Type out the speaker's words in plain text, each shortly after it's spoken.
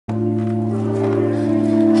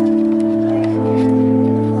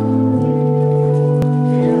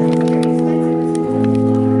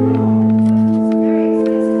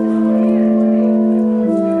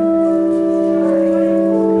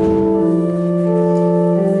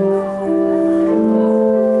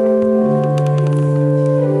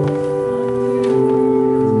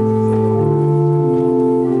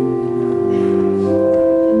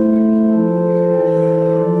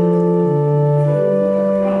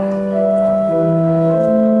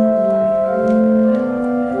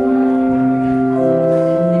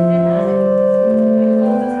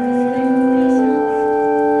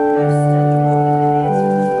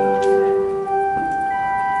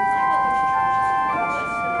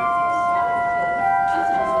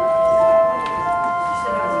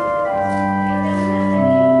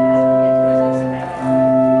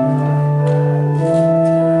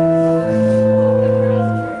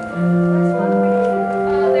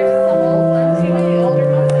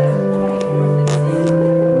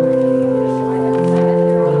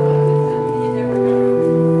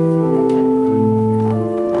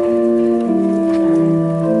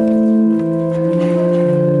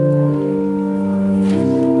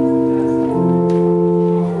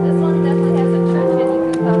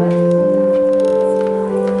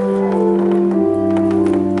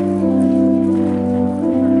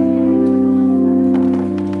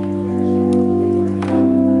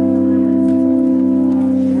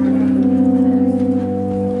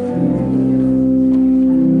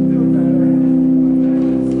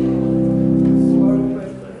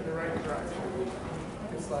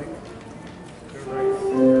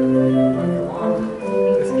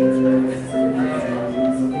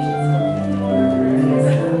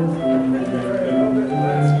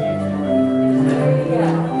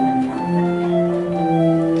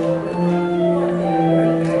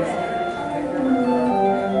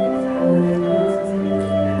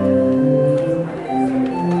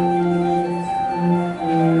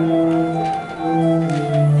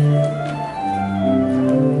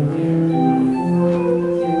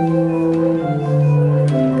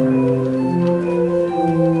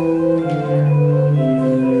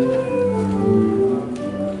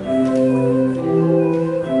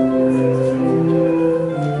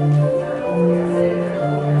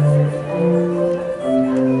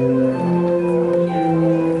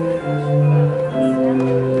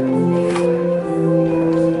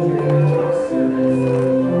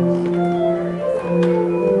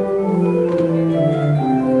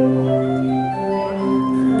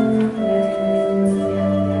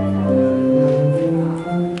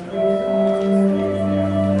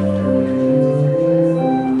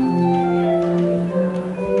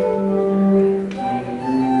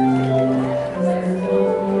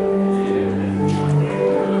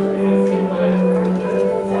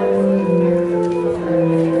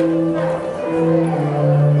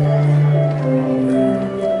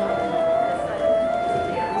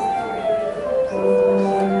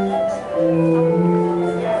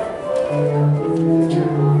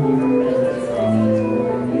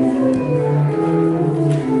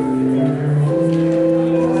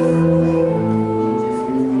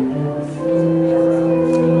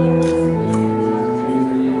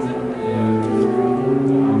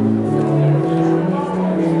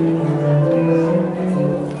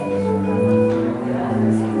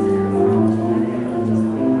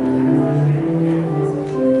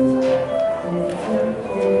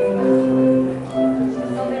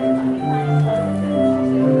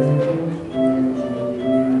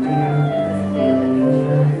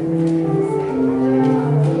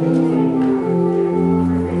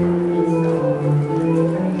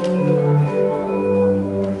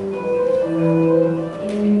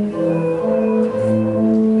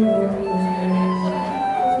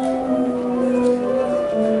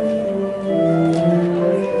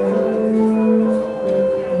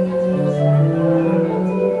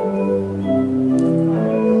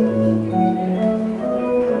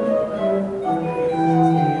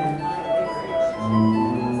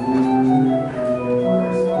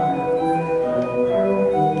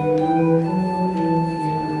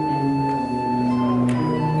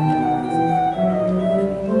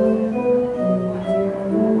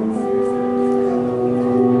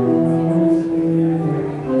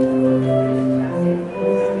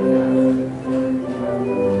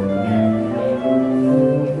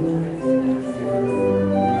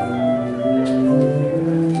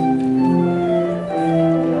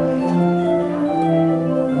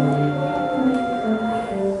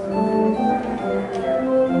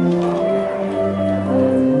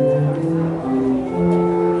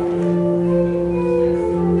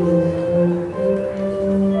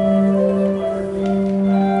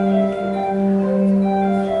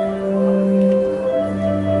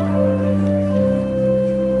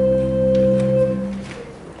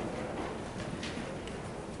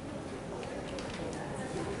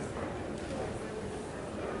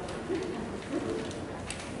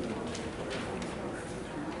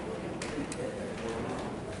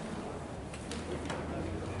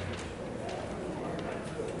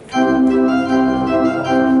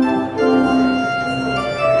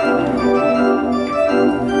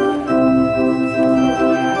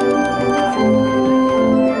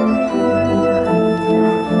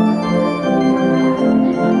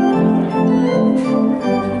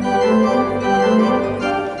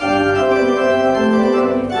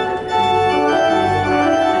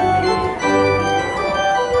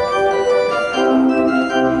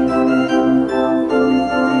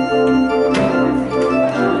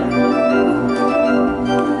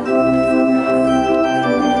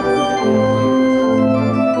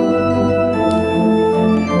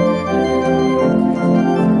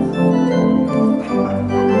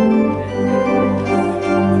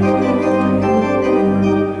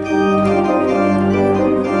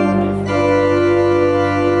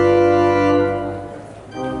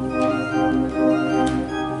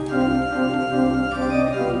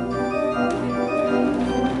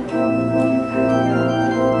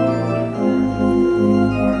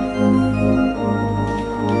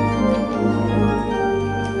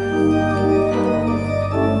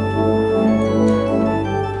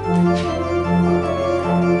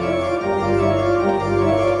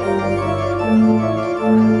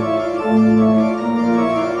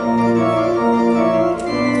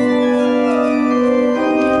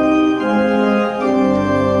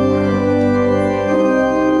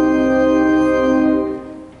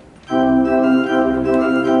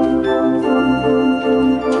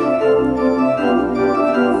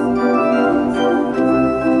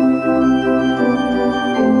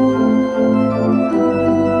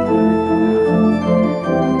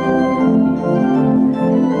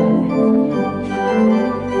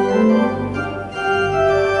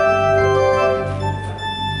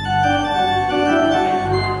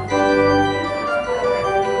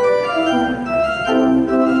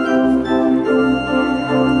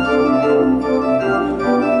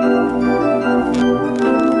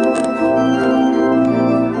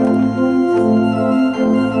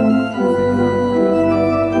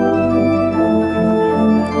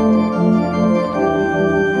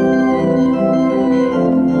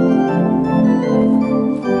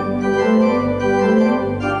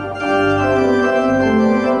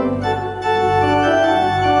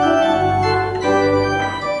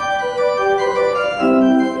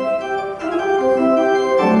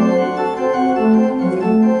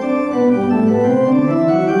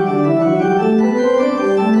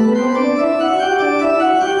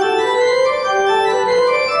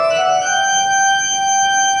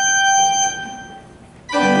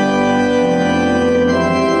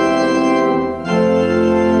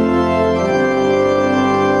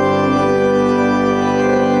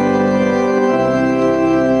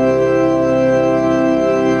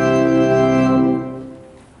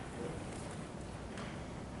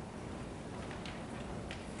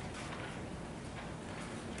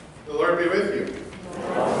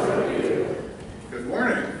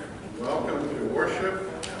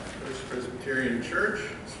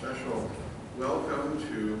welcome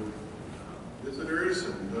to visitors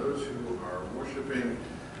and those who are worshiping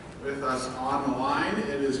with us on the line.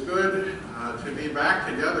 It is good to be back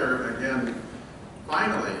together again,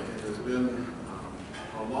 finally. It has been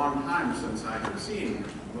a long time since I have seen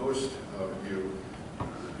most of you.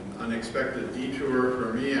 An unexpected detour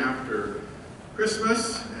for me after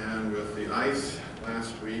Christmas and with the ice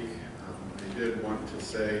last week. I did want to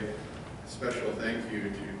say a special thank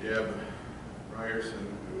you to Deb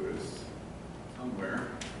Ryerson, who is somewhere.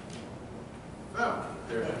 Oh,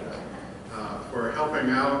 there she is. For helping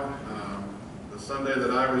out the Sunday that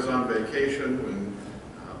I was on vacation when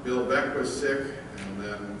Bill Beck was sick, and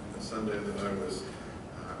then the Sunday that I was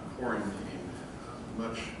quarantined.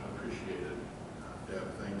 Much appreciated, Deb,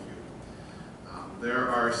 thank you. There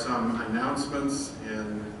are some announcements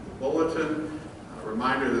in the bulletin. A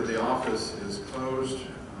reminder that the office is closed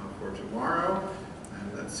for tomorrow,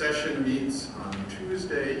 and that session meets on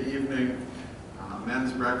Tuesday evening,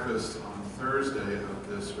 men's breakfast on Thursday of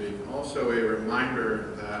this week. Also a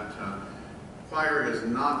reminder that choir is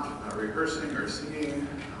not rehearsing or singing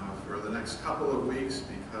for the next couple of weeks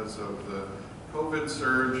because of the COVID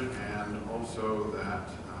surge, and also that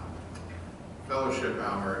fellowship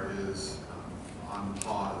hour is on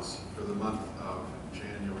pause for the month of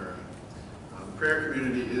January. The prayer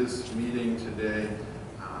community is meeting today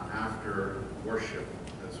after worship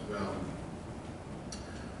as well.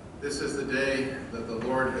 This is the day that the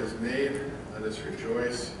Lord has made. Let us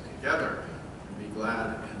rejoice together and be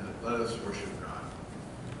glad in it. Let us worship God.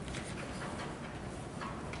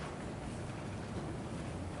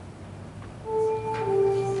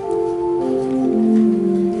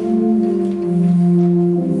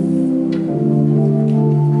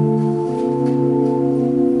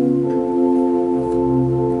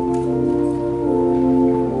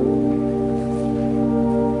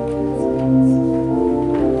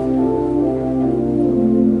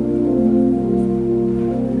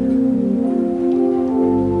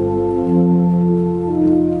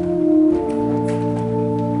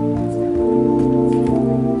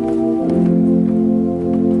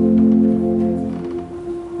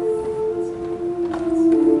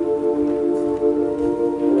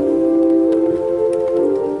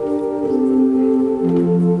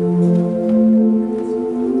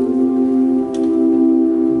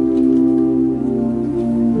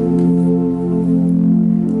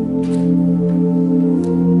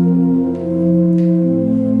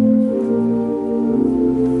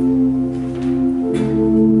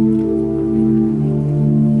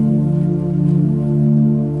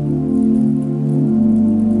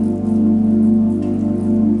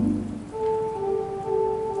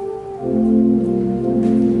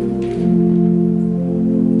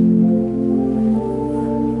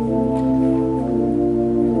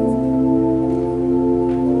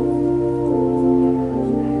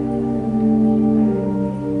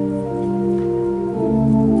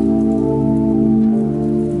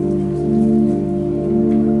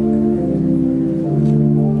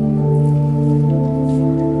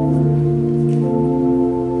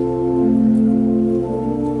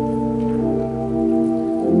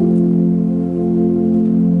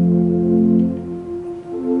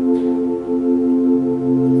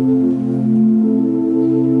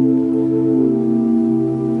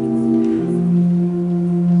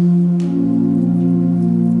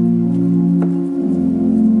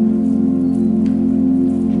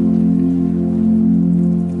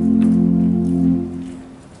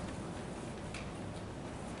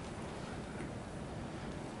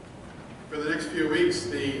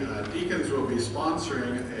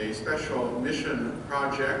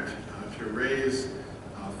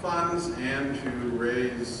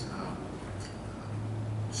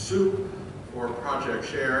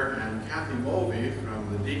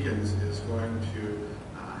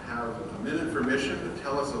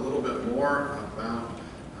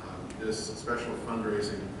 Special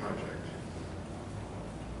fundraising project.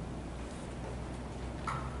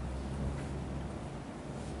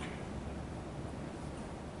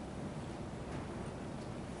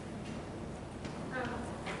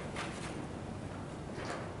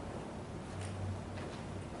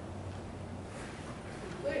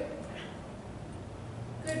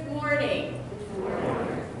 Good morning.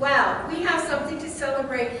 Well, we have something to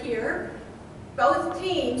celebrate here. Both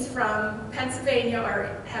teams from Pennsylvania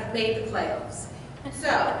have made the playoffs.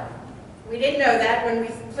 So, we didn't know that when we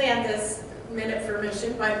planned this Minute for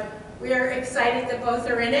Mission, but we are excited that both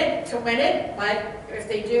are in it to win it, but if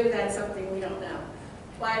they do, that's something we don't know.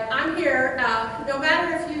 But I'm here, no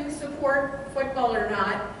matter if you support football or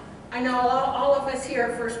not, I know all of us here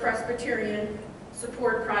at First Presbyterian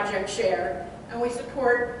support Project Share, and we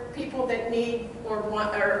support people that need or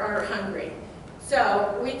want or are hungry.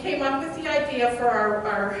 So we came up with the idea for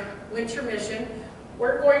our winter mission.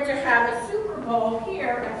 We're going to have a Super Bowl here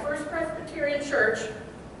at First Presbyterian Church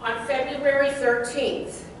on February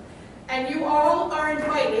 13th. And you all are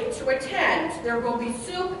invited to attend. There will be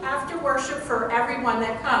soup after worship for everyone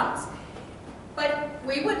that comes. But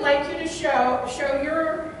we would like you to show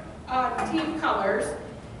your team colors.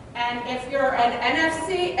 And if you're an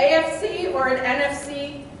NFC, AFC, or an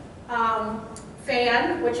NFC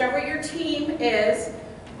fan, whichever your team is,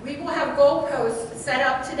 we will have goalposts set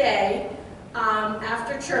up today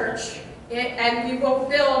after church, and we will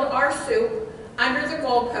build our soup under the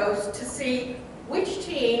goalpost to see which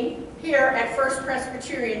team here at First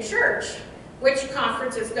Presbyterian Church, which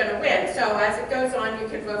conference is going to win. So as it goes on, you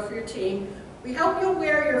can vote for your team. We hope you'll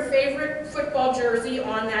wear your favorite football jersey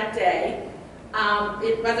on that day,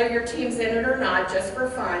 whether your team's in it or not, just for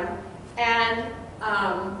fun. And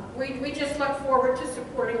we just look forward to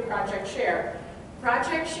supporting Project Share.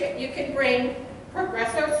 Project Share, you can bring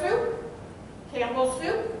Progresso soup, Campbell's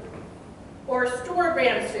soup, or store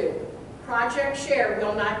brand soup. Project Share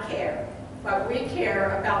will not care, but we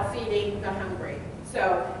care about feeding the hungry.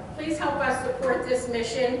 So please help us support this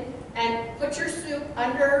mission and put your soup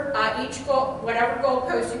under each goal, whatever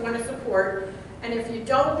goalpost you want to support. And if you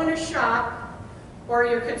don't want to shop, or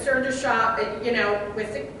you're concerned to shop, you know,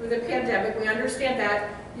 with the pandemic, we understand that.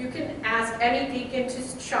 You can ask any deacon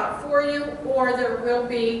to shop for you, or there will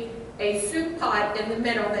be a soup pot in the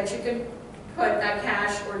middle that you can put a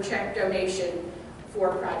cash or check donation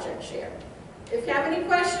for Project Share. If you have any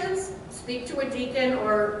questions, speak to a deacon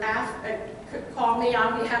or ask, call me.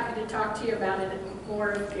 I'll be happy to talk to you about it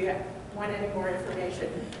more if you want any more information.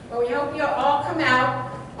 But we hope you all come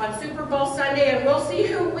out on Super Bowl Sunday, and we'll see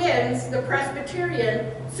who wins the Presbyterian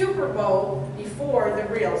Super Bowl before the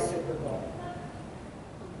real Super Bowl.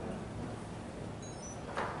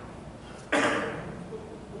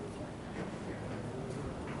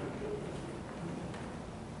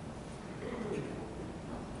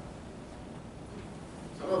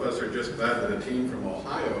 Some of us are just glad that a team from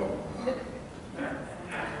Ohio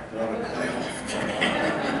won a playoff.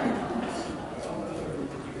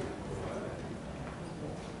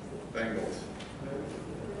 Bengals.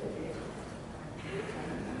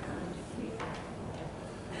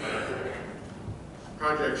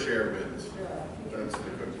 Project Share wins. That's the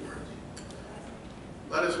good part.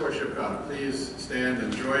 Let us worship God. Please stand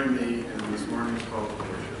and join me in this morning's call to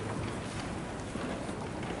worship.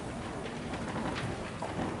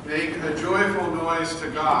 Make a joyful noise to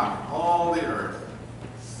God, all the earth.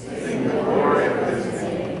 Sing the glory of His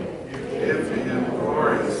name. Give to Him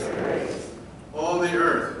glorious praise. All the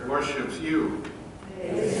earth worships you.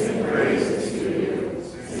 Sing praises to you.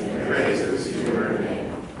 Sing praises to your name.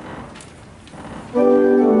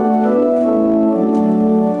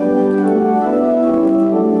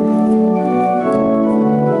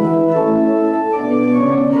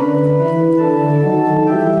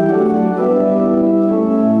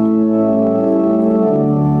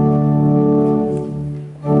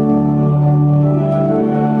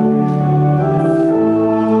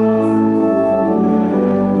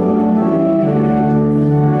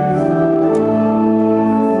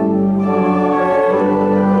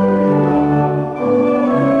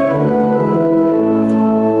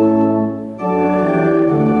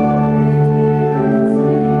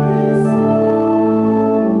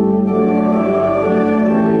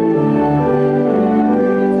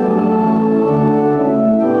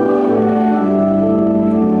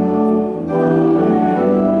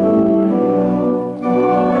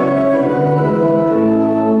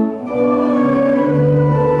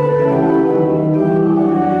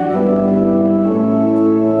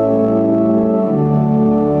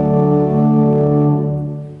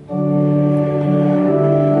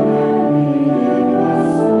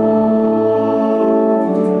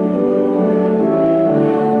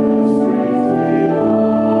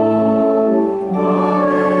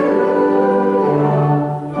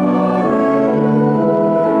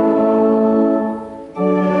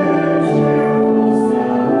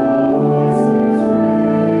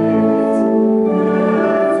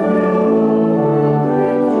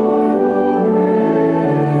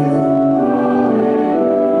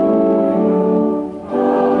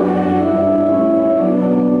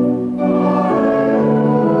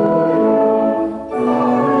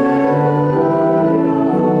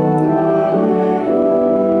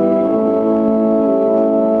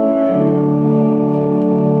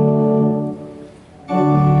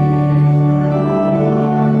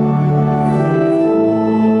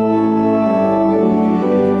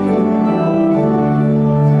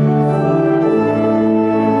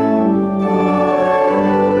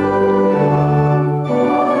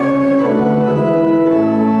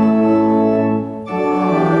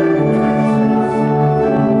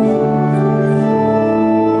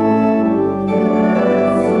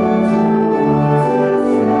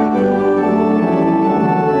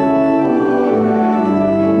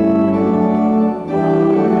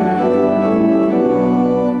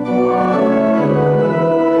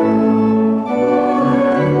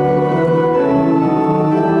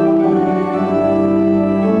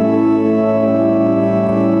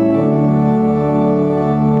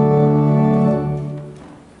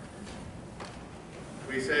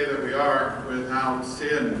 we say that we are without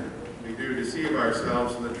sin, we do deceive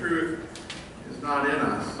ourselves, and the truth is not in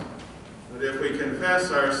us. But if we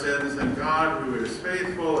confess our sins, then God, who is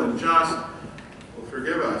faithful and just, will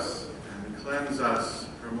forgive us and cleanse us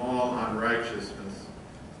from all unrighteousness.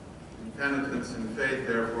 In penitence and faith,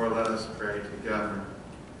 therefore, let us pray together.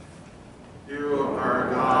 You are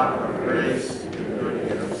a God of grace and good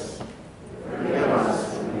gifts. Forgive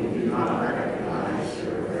us when we do not recognize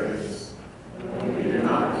your grace, when we do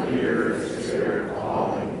not hear your Spirit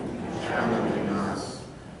calling and challenging us.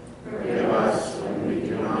 Forgive us when we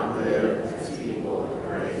do not live as people of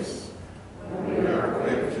grace, when we are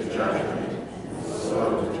quick to judgment and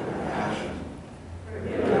slow to compassion.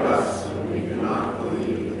 Forgive us when we do not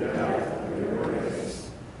believe the depth of your grace,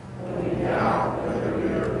 when we doubt whether we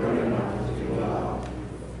are good enough to love.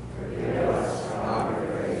 Forgive us, God of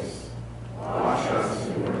grace. Wash us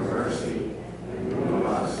in your mercy and move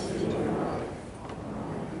us to your life.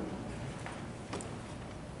 Amen.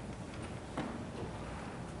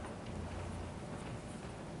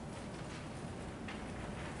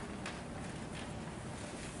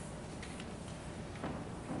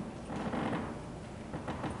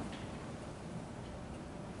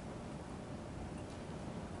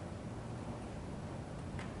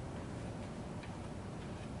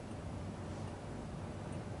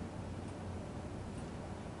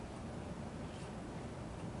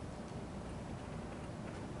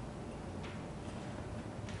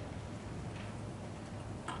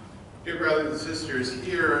 Dear brothers and sisters,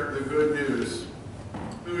 hear the good news.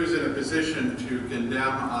 Who is in a position to condemn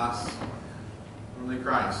us? Only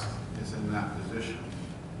Christ is in that position.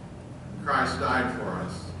 Christ died for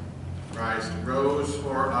us. Christ rose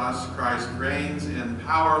for us. Christ reigns in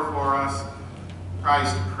power for us.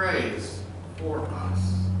 Christ prays for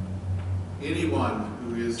us. Anyone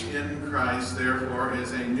who is in Christ, therefore,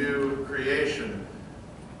 is a new creation.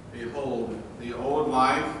 Behold, the old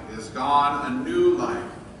life is gone, a new life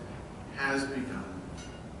has begun.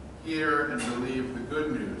 Hear and believe the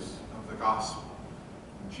good news of the gospel.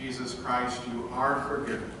 In Jesus Christ, you are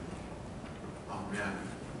forgiven. Amen.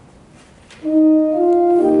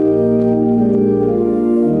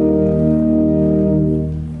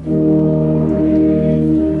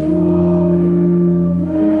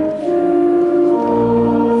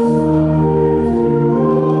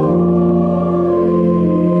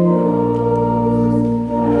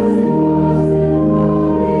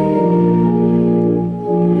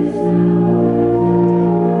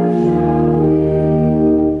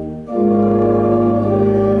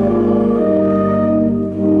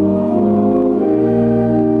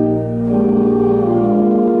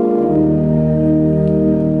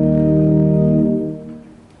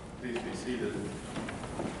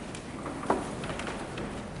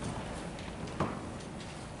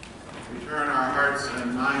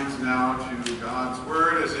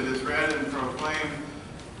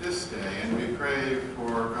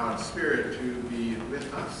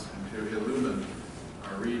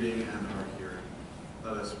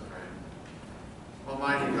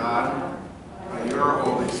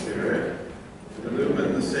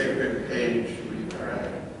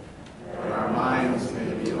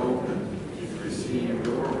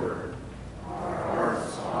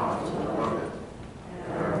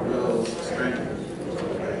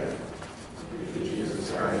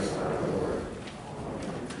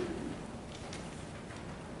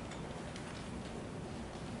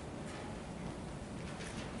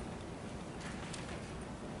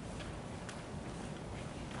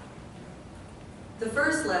 The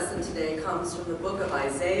first lesson today comes from the book of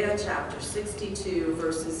Isaiah, chapter 62,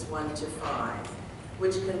 verses 1 to 5,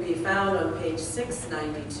 which can be found on page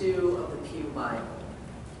 692 of the Pew Bible.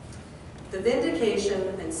 The vindication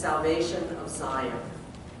and salvation of Zion.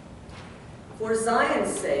 For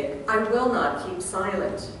Zion's sake, I will not keep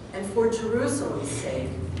silent, and for Jerusalem's sake,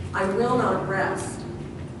 I will not rest,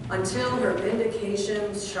 until her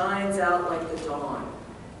vindication shines out like the dawn,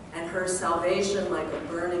 and her salvation like a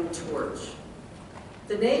burning torch.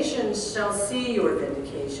 The nations shall see your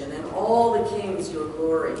vindication, and all the kings your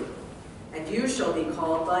glory. And you shall be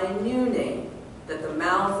called by a new name, that the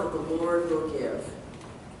mouth of the Lord will give.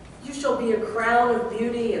 You shall be a crown of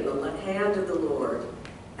beauty in the hand of the Lord,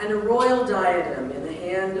 and a royal diadem in the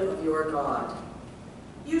hand of your God.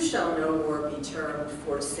 You shall no more be termed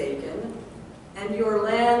forsaken, and your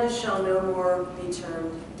land shall no more be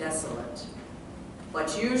termed desolate.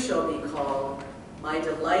 But you shall be called, my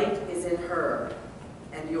delight is in her,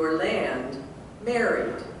 and your land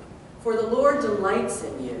married. For the Lord delights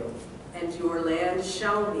in you, and your land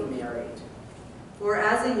shall be married. For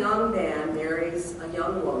as a young man marries a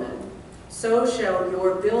young woman, so shall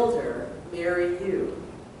your builder marry you.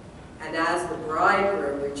 And as the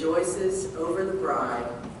bridegroom rejoices over the bride,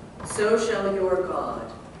 so shall your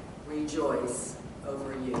God rejoice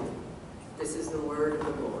over you. This is the word of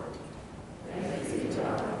the Lord. Thanks be to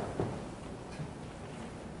God.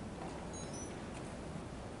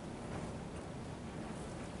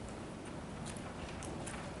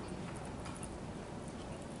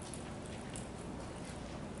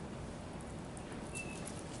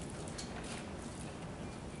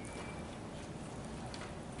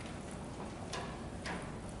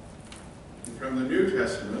 From the New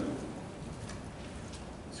Testament,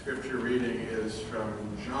 scripture reading is from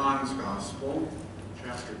John's Gospel,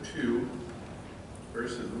 chapter 2,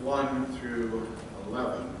 verses 1 through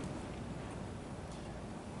 11.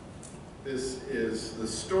 This is the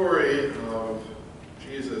story of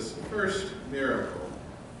Jesus' first miracle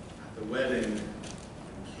at the wedding in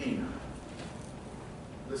Cana.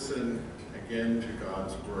 Listen again to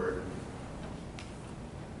God's word.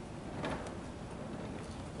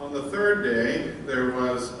 On the third day, there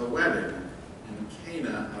was a wedding in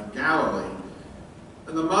Cana of Galilee,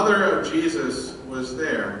 and the mother of Jesus was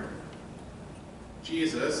there.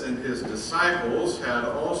 Jesus and his disciples had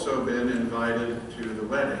also been invited to the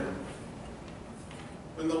wedding.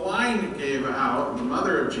 When the wine gave out, the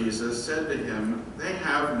mother of Jesus said to him, "They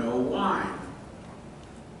have no wine."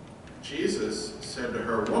 Jesus said to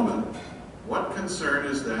her, "Woman, what concern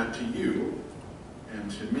is that to you and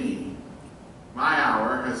to me? My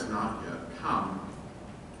hour has not yet come."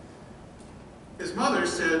 His mother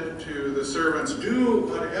said to the servants, "Do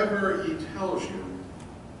whatever he tells you."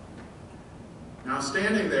 Now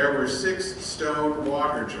standing there were 6 stone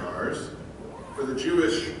water jars for the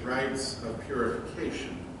Jewish rites of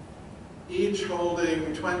purification, each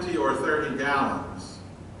holding 20 or 30 gallons.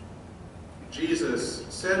 Jesus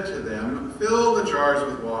said to them, "Fill the jars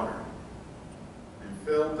with water," and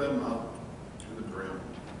filled them up to the brim.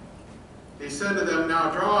 He said to them, "Now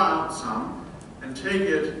draw out some and take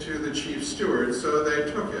it to the chief steward." So they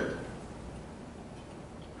took it.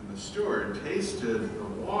 And the steward tasted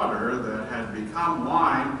the water that had become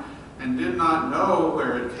wine and did not know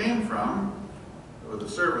where it came from, though the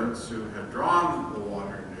servants who had drawn the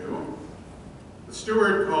water knew. The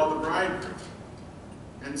steward called the bridegroom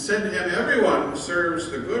and said to him, "Everyone serves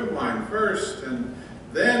the good wine first, and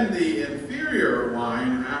then the inferior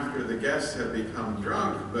wine after the guests have become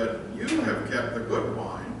drunk, but you have kept the good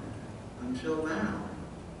wine until now."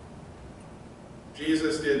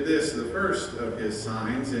 Jesus did this, the first of his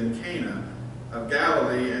signs, in Cana of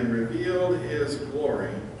Galilee, and revealed his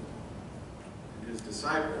glory. And his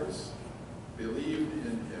disciples believed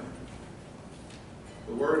in him.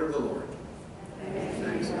 The word of the Lord.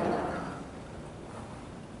 Thanks be to God.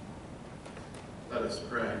 Let us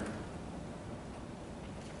pray.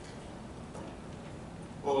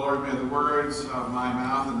 O Lord, may the words of my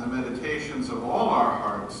mouth and the meditations of all our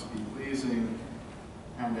hearts be pleasing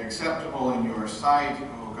and acceptable in your sight,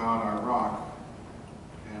 O God, our rock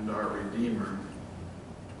and our Redeemer.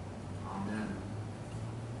 Amen.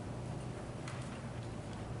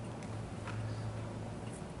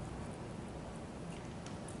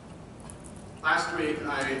 Last week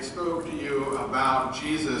I spoke to you about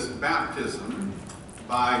Jesus' baptism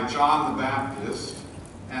by John the Baptist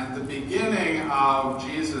and the beginning of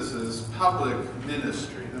Jesus' public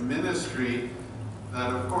ministry, a ministry that,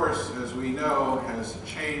 of course, as we know, has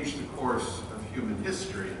changed the course of human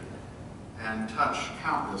history and touched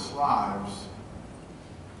countless lives.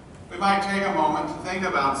 We might take a moment to think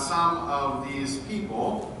about some of these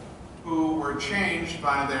people who were changed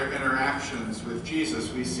by their interactions with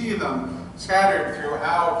Jesus. We see them scattered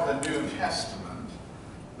throughout the New Testament.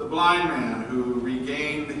 The blind man who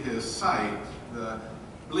regained his sight, the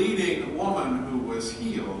bleeding woman who was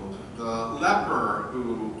healed, the leper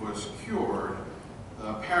who was cured,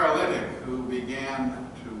 the paralytic who began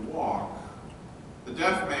to walk, the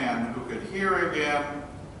deaf man who could hear again.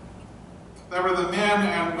 There were the men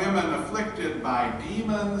and women afflicted by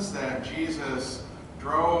demons that Jesus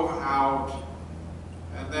drove out.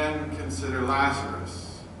 And then consider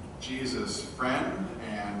Lazarus, Jesus' friend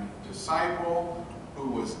and disciple, who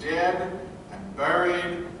was dead and buried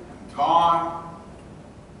and gone,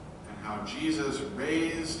 and how Jesus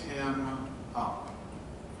raised him up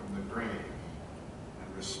from the grave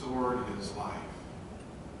and restored his life.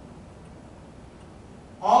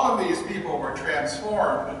 All of these people were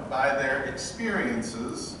transformed by their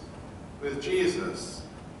experiences with Jesus.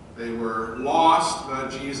 They were lost,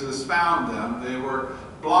 but Jesus found them. They were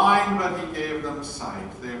blind, but he gave them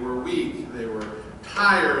sight. They were weak, they were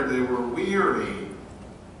tired, they were weary,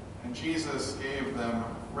 and Jesus gave them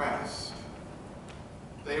rest.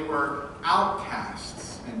 They were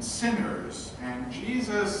outcasts and sinners, and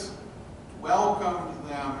Jesus welcomed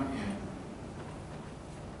them in.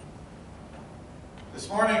 This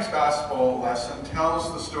morning's gospel lesson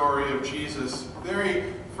tells the story of Jesus'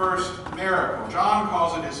 very first miracle. John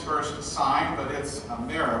calls it his first sign, but it's a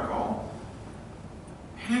miracle.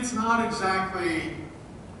 And it's not exactly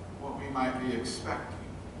what we might be expecting.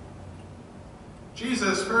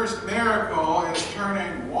 Jesus' first miracle is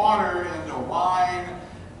turning water into wine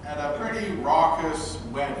at a pretty raucous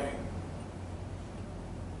wedding.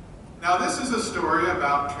 Now, this is a story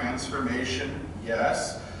about transformation,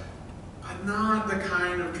 yes, but not the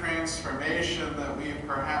kind of transformation that we've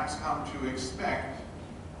perhaps come to expect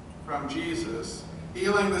from Jesus.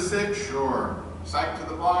 Healing the sick, sure. Sight to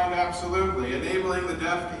the blind, absolutely. Enabling the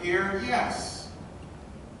deaf to hear, yes.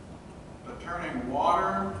 But turning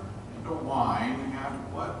water into wine at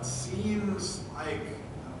what seems like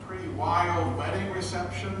a pretty wild wedding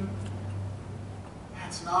reception,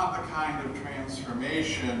 that's not the kind of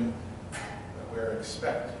transformation that we're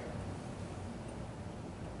expecting.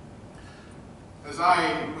 As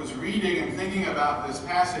I was reading and thinking about this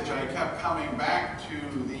passage, I kept coming back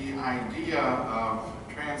to the idea of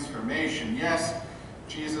transformation. Yes,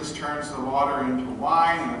 Jesus turns the water into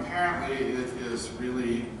wine, and apparently it is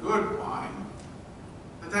really good wine.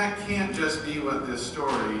 But that can't just be what this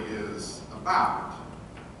story is about.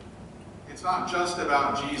 It's not just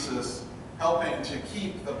about Jesus helping to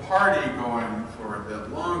keep the party going for a bit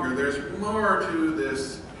longer. There's more to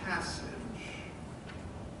this passage.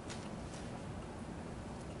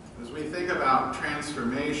 As we think about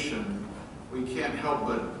transformation, we can't help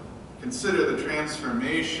but consider the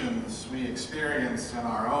transformations we experience in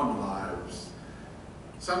our own lives.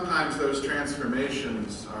 Sometimes those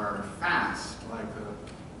transformations are fast, like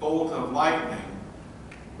a bolt of lightning,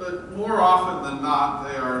 but more often than not,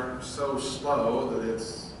 they are so slow that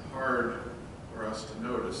it's hard for us to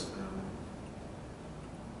notice them.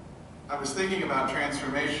 I was thinking about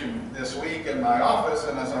transformation this week in my office,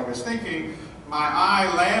 and as I was thinking, my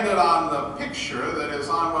eye landed on the picture that is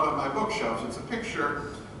on one of my bookshelves. It's a picture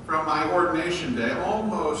from my ordination day,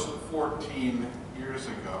 almost 14 years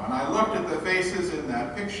ago. And I looked at the faces in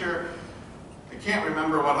that picture. I can't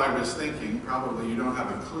remember what I was thinking. Probably you don't have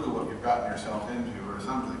a clue what you've gotten yourself into or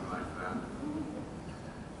something like that.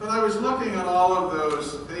 But I was looking at all of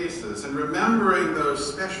those faces and remembering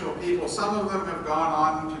those special people. Some of them have gone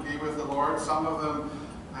on to be with the Lord. Some of them,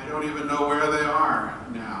 I don't even know where they are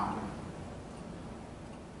now.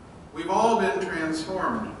 We've all been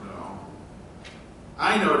transformed, though.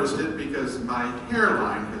 I noticed it because my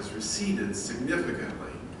hairline has receded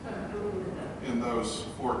significantly in those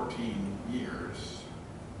 14 years.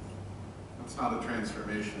 That's not a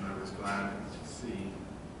transformation I was glad to see.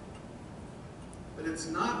 But it's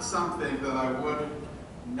not something that I would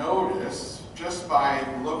notice just by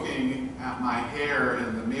looking at my hair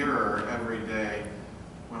in the mirror every day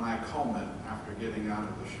when I comb it after getting out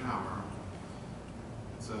of the shower.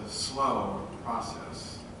 It's a slow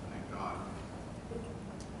process, thank God.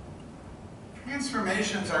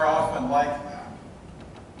 Transformations are often like that,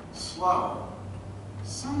 slow.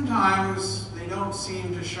 Sometimes they don't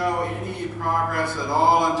seem to show any progress at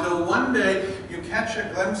all until one day you catch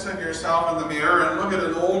a glimpse of yourself in the mirror and look at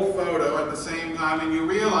an old photo at the same time and you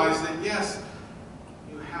realize that yes,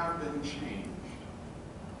 you have been changed.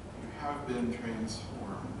 You have been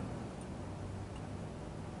transformed.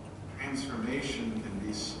 Transformation can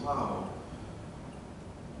be slow.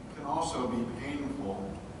 It can also be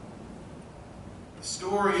painful. The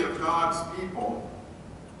story of God's people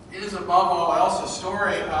is above all else a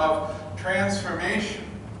story of transformation.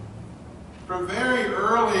 From very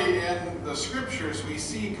early in the scriptures, we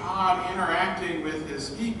see God interacting with his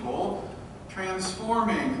people,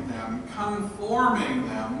 transforming them, conforming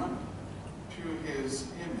them to his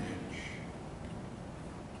image.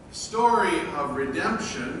 The story of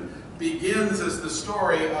redemption begins as the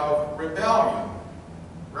story of rebellion,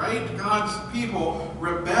 right? God's people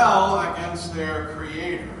rebel against their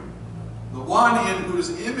Creator, the one in whose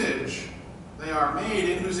image they are made,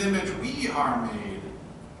 in whose image we are made.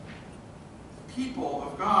 The people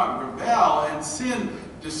of God rebel, and sin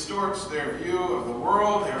distorts their view of the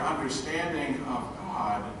world, their understanding of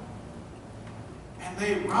God. And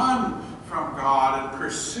they run from God and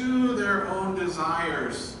pursue their own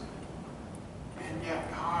desires. And yet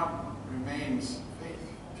God remains faithful.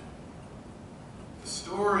 The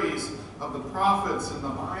stories of the prophets in the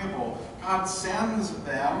Bible, God sends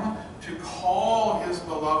them to call his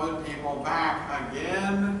beloved people back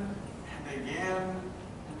again and again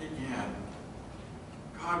and again.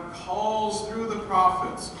 God calls through the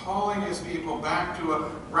prophets, calling his people back to a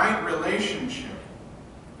right relationship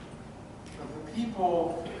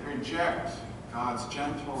people reject God's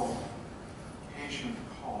gentle, patient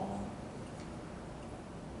call.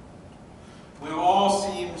 When all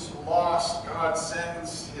seems lost, God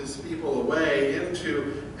sends his people away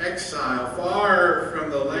into exile, far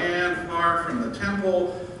from the land, far from the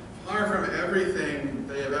temple, far from everything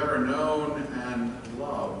they have ever known and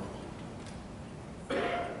loved.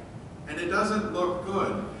 And it doesn't look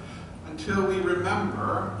good until we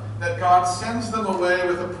remember that God sends them away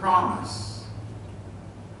with a promise.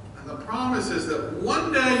 And the promise is that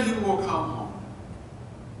one day you will come home.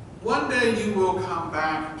 One day you will come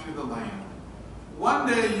back to the land. One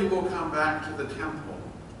day you will come back to the temple,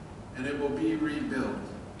 and it will be rebuilt.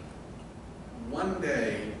 One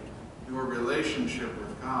day your relationship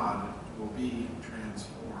with God will be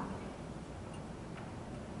transformed,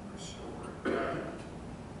 restored.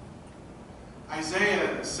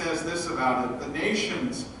 Isaiah says this about it: the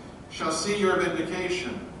nations shall see your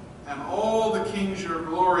vindication, and all the kings your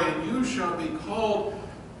glory, and you shall be called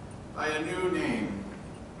by a new name.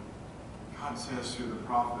 God says through the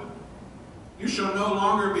prophet, you shall no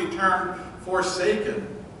longer be termed forsaken,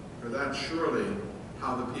 for that's surely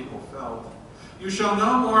how the people felt. You shall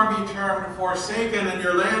no more be termed forsaken, and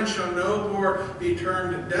your land shall no more be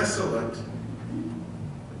termed desolate.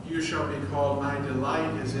 But you shall be called, my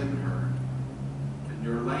delight is in her, and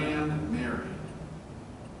your land married.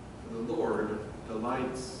 For the Lord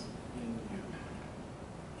delights in you.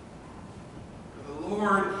 For the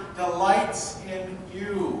Lord delights in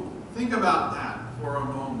you. Think about that for a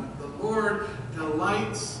moment. The Lord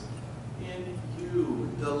delights in you,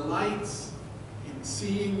 delights in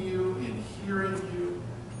seeing you, in hearing you,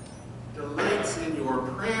 delights in your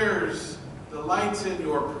prayers, delights in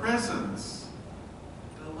your presence,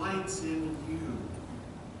 delights in you.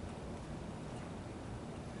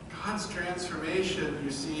 God's transformation,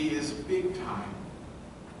 you see, is big time.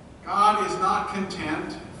 God is not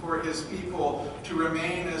content for his people to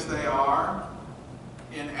remain as they are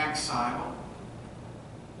in exile.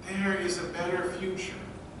 There is a better future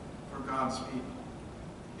for God's people.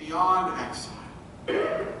 Beyond exile,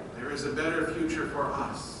 there is a better future for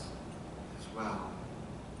us as well.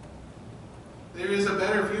 There is a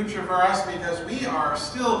better future for us because we are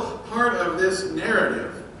still part of this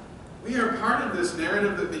narrative. We are part of this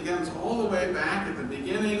narrative that begins all the way back at the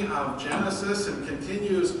beginning of Genesis and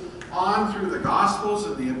continues on through the Gospels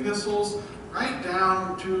and the Epistles, right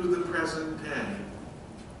down to the present day.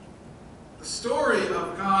 The story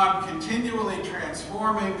of God continually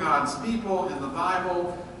transforming God's people in the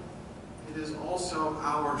Bible, it is also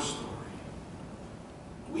our story.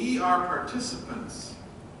 We are participants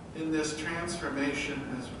in this transformation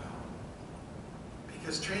as well.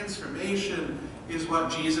 Because transformation is what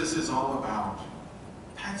Jesus is all about.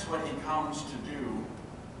 That's what he comes to do.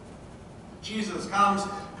 Jesus comes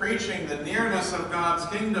preaching the nearness of God's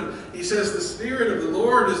kingdom. He says, the Spirit of the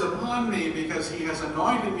Lord is upon me because he has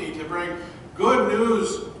anointed me to bring good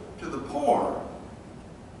news to the poor.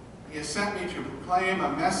 He has sent me to proclaim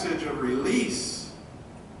a message of release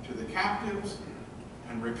to the captives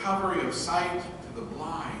and recovery of sight to the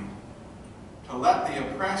blind, to let the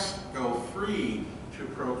oppressed go free, to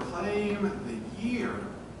proclaim the year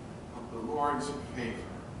of the Lord's favor.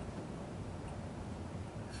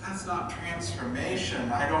 If that's not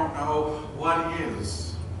transformation, I don't know what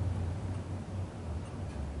is.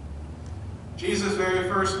 Jesus' very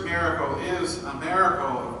first miracle is a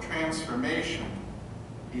miracle of transformation.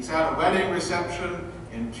 He's at a wedding reception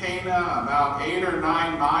in Cana, about 8 or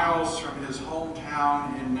 9 miles from his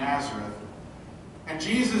hometown in Nazareth. And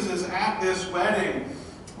Jesus is at this wedding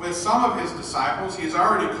with some of his disciples. He's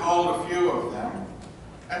already called a few of them.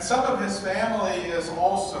 And some of his family is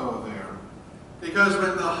also there. Because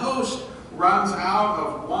when the host runs out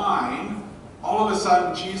of wine, all of a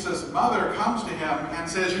sudden Jesus' mother comes to him and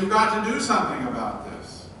says, you've got to do something about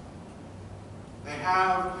this. They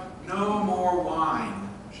have no more wine,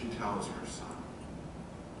 she tells her son.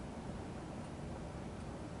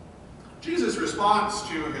 Jesus' response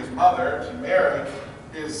to his mother, to Mary,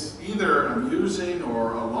 is either amusing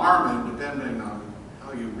or alarming, depending on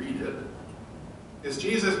how you read it. Is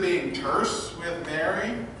Jesus being terse with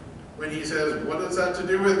Mary when he says, what has that to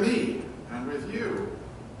do with me and with you?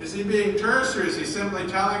 Is he being terse, or is he simply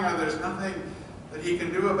telling her there's nothing that he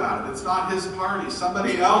can do about it? It's not his party.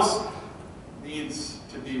 Somebody else needs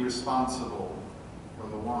to be responsible for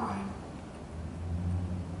the wine.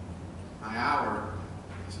 My hour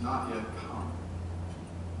has not yet come.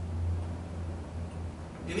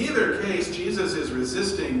 In either case, Jesus is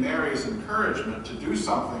resisting Mary's encouragement to do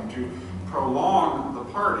something to prolong the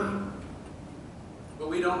party. But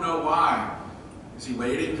we don't know why. Is he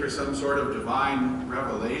waiting for some sort of divine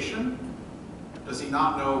revelation? Does he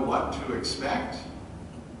not know what to expect?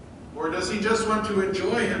 Or does he just want to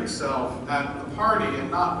enjoy himself at the party and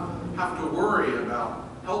not have to worry about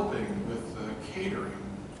helping with the catering?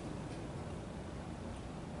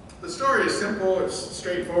 The story is simple, it's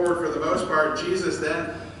straightforward for the most part. Jesus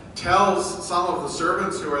then tells some of the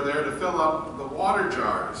servants who are there to fill up the water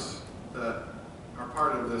jars that are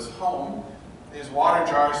part of this home. These water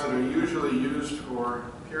jars that are usually used for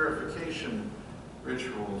purification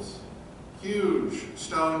rituals. Huge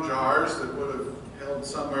stone jars that would have held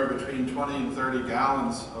somewhere between 20 and 30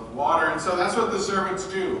 gallons of water. And so that's what the servants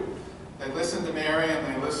do. They listen to Mary and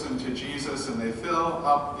they listen to Jesus and they fill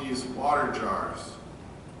up these water jars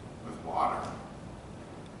with water.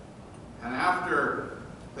 And after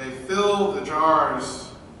they fill the jars,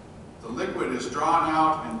 the liquid is drawn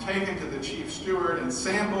out and taken to the chief steward and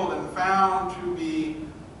sampled and found to be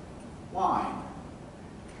wine,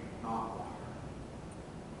 not water.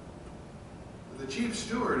 The chief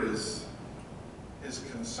steward is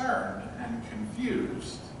concerned and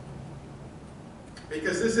confused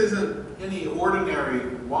because this isn't any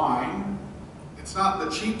ordinary wine. It's not the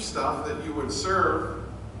cheap stuff that you would serve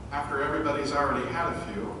after everybody's already had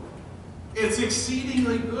a few. It's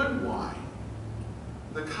exceedingly good wine.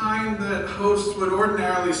 The kind that hosts would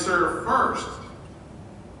ordinarily serve first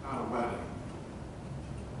at a wedding.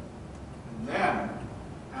 And then,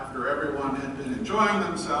 after everyone had been enjoying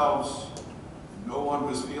themselves, no one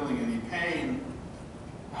was feeling any pain,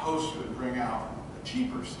 the host would bring out the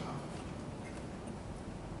cheaper stuff.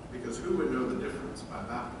 Because who would know the difference by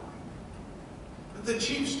that point? But the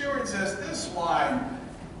chief steward says, this wine,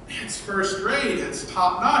 it's first rate, it's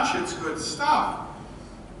top notch, it's good stuff.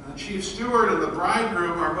 And the chief steward and the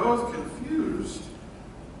bridegroom are both confused.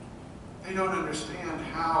 They don't understand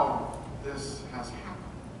how this has happened.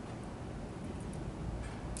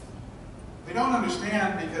 They don't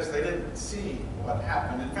understand because they didn't see what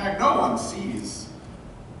happened. In fact, no one sees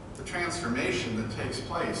the transformation that takes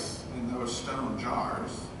place in those stone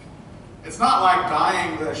jars. It's not like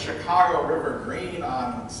dyeing the Chicago River green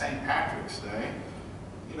on St. Patrick's Day.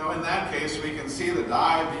 You know, in that case, we can see the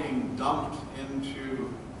dye being dumped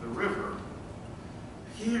into the river.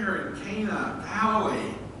 Here in Cana,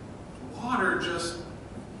 Galilee, water just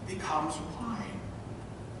becomes wine.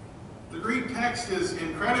 The Greek text is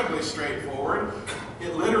incredibly straightforward.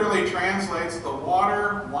 It literally translates the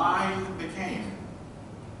water wine became.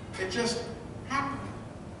 It just happened.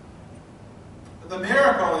 The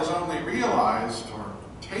miracle is only realized or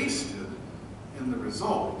tasted in the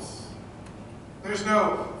results. There's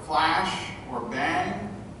no flash or bang.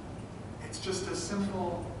 It's just a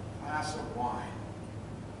simple glass of wine.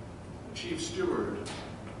 The chief steward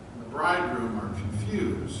and the bridegroom are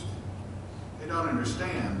confused. They don't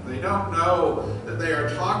understand. They don't know that they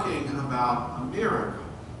are talking about a miracle.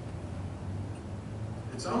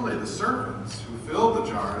 It's only the servants who fill the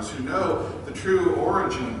jars who know the true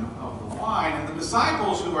origin of the wine. And the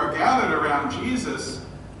disciples who are gathered around Jesus,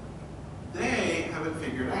 they have it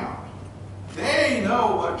figured out. They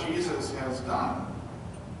know what Jesus has done,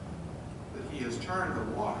 that he has turned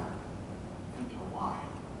the water into wine.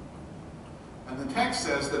 And the text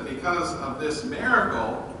says that because of this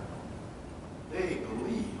miracle, they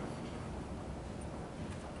believed.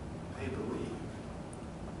 They believed.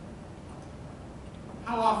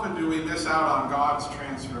 How often do we miss out on God's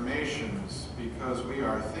transformations because we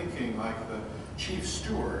are thinking like the chief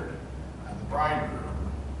steward and the bridegroom?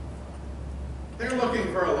 They're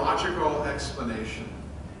looking for a logical explanation,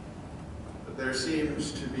 but there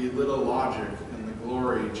seems to be little logic in the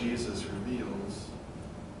glory Jesus reveals.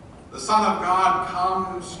 The Son of God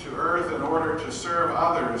comes to earth in order to serve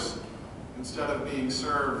others instead of being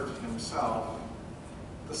served himself.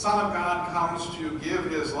 The Son of God comes to give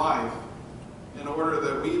his life in order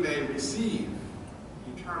that we may receive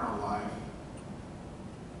eternal life.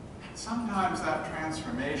 And sometimes that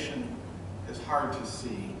transformation is hard to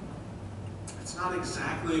see. It's not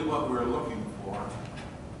exactly what we're looking for.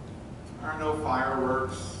 There are no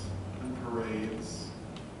fireworks and parades.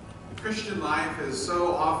 The Christian life is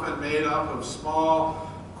so often made up of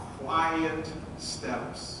small, quiet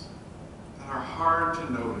steps that are hard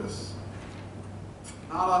to notice.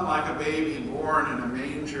 Not unlike a baby born in a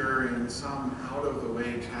manger in some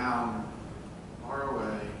out-of-the-way town far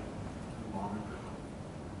away and long ago.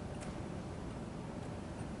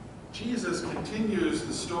 Jesus continues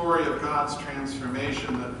the story of God's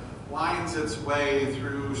transformation that winds its way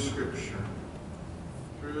through Scripture,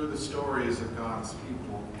 through the stories of God's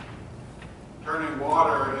people. Turning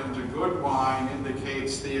water into good wine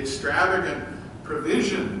indicates the extravagant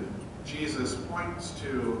provision Jesus points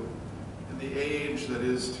to in the age that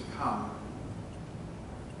is to come.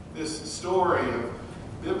 This story of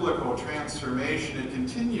biblical transformation, it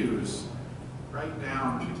continues right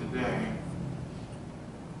down to today.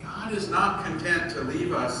 God is not content to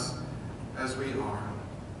leave us as we are.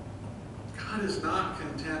 God is not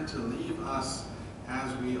content to leave us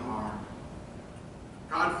as we are.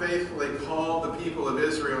 God faithfully called the people of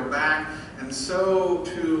Israel back, and so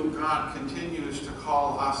too God continues to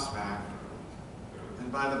call us back.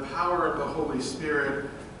 And by the power of the Holy Spirit,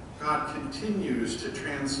 God continues to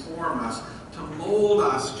transform us, to mold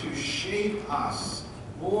us, to shape us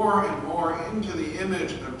more and more into the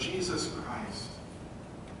image of Jesus Christ,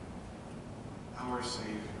 our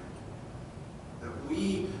Savior, that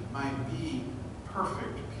we might be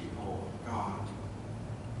perfect people of God.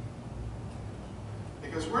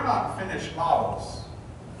 Because we're not finished models,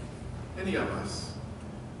 any of us.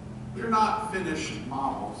 We're not finished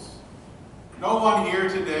models. No one here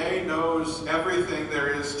today knows everything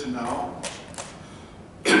there is to know.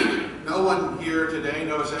 No one here today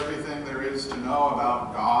knows everything there is to know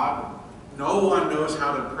about God. No one knows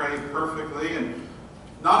how to pray perfectly, and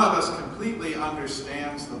none of us completely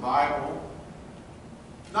understands the Bible.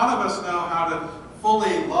 None of us know how to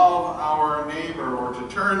fully love our neighbor, or to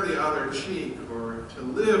turn the other cheek, or to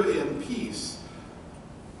live in peace.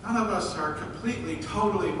 None of us are completely,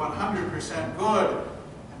 totally, 100% good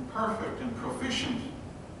and perfect and proficient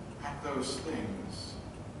at those things.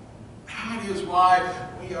 That is why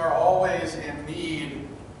we are always in need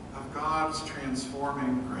of God's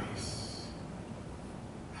transforming grace.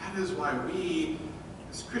 That is why we,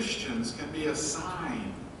 as Christians, can be a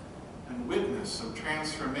sign and witness of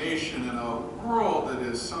transformation in a world that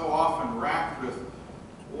is so often racked with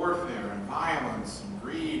warfare and violence and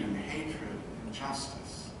greed and hatred and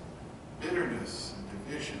injustice, bitterness and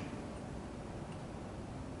division.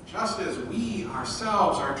 Just as we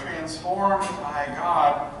ourselves are transformed by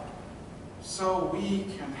God, so we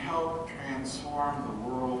can help transform the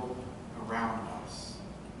world around us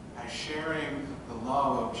by sharing the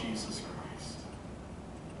love of Jesus Christ.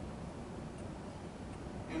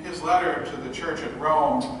 In his letter to the church at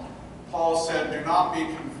Rome, Paul said, "Do not be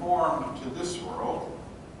conformed to this world,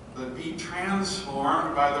 but be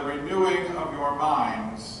transformed by the renewing of your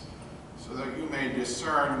minds, so that you may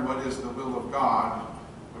discern what is the will of God,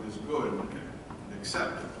 what is good and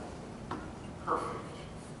acceptable, perfect."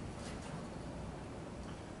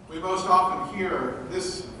 We most often hear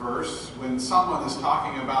this verse when someone is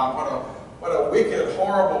talking about what a wicked,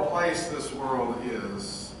 horrible place this world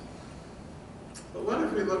is. But what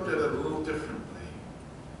if we looked at it a little differently?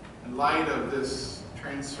 In light of this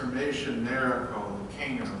transformation miracle in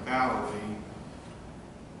Cana of Galilee,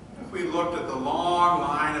 if we looked at the long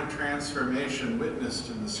line of transformation witnessed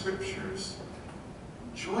in the Scriptures,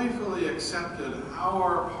 joyfully accepted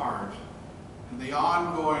our part in the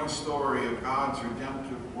ongoing story of God's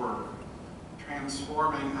redemptive work,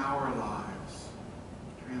 transforming our lives,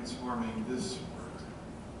 transforming this world.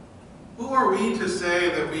 Who are we to say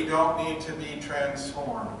that we don't need to be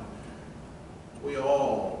transformed? We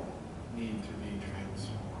all need to be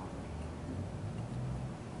transformed.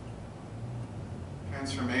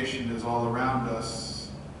 Transformation is all around us.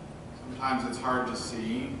 Sometimes it's hard to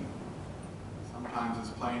see. Sometimes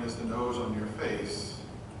it's plain as the nose on your face.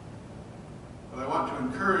 But I want to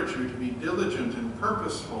encourage you to be diligent and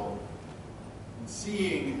purposeful in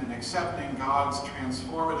seeing and accepting God's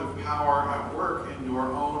transformative power at work in your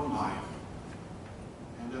own life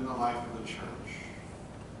and in the life of the church.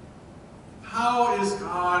 How is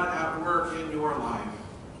God at work in your life?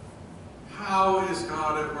 How is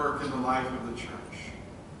God at work in the life of the church?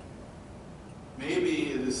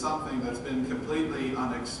 Maybe it is something that's been completely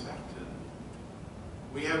unexpected.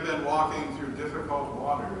 We have been walking through difficult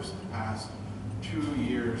waters the past 2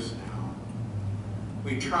 years now.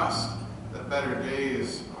 We trust that better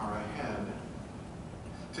days are ahead.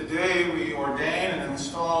 Today we ordain and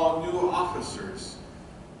install new officers,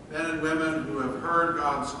 men and women who have heard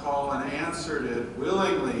God's call and answered it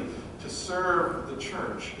willingly to serve the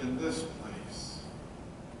church in this place.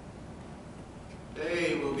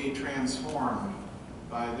 They will be transformed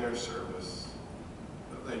by their service,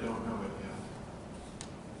 but they don't know it yet.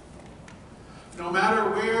 No matter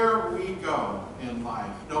where we go in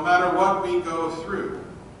life, no matter what we go through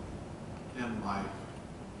in life,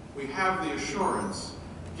 we have the assurance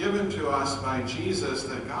given to us by Jesus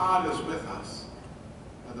that God is with us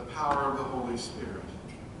by the power of the Holy Spirit.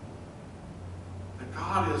 That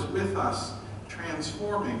God is with us,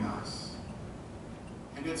 transforming us.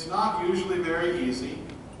 And it's not usually very easy.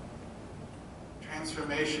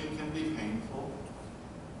 Transformation can be painful,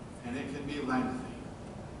 and it can be lengthy.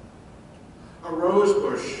 A rose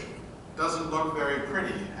bush doesn't look very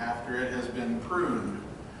pretty after it has been pruned.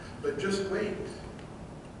 But just wait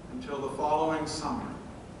until the following summer.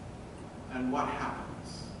 And what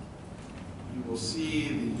happens? You will see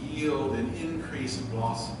the yield and increased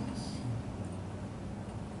blossoms.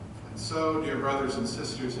 And so, dear brothers and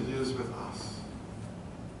sisters, it is with us.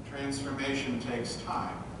 Transformation takes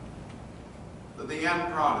time. But the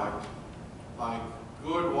end product, like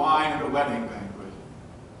good wine at a wedding banquet,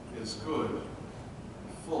 is good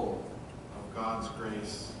and full of God's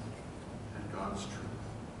grace and God's truth.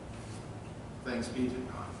 Thanks be to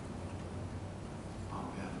God.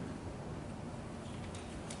 Amen.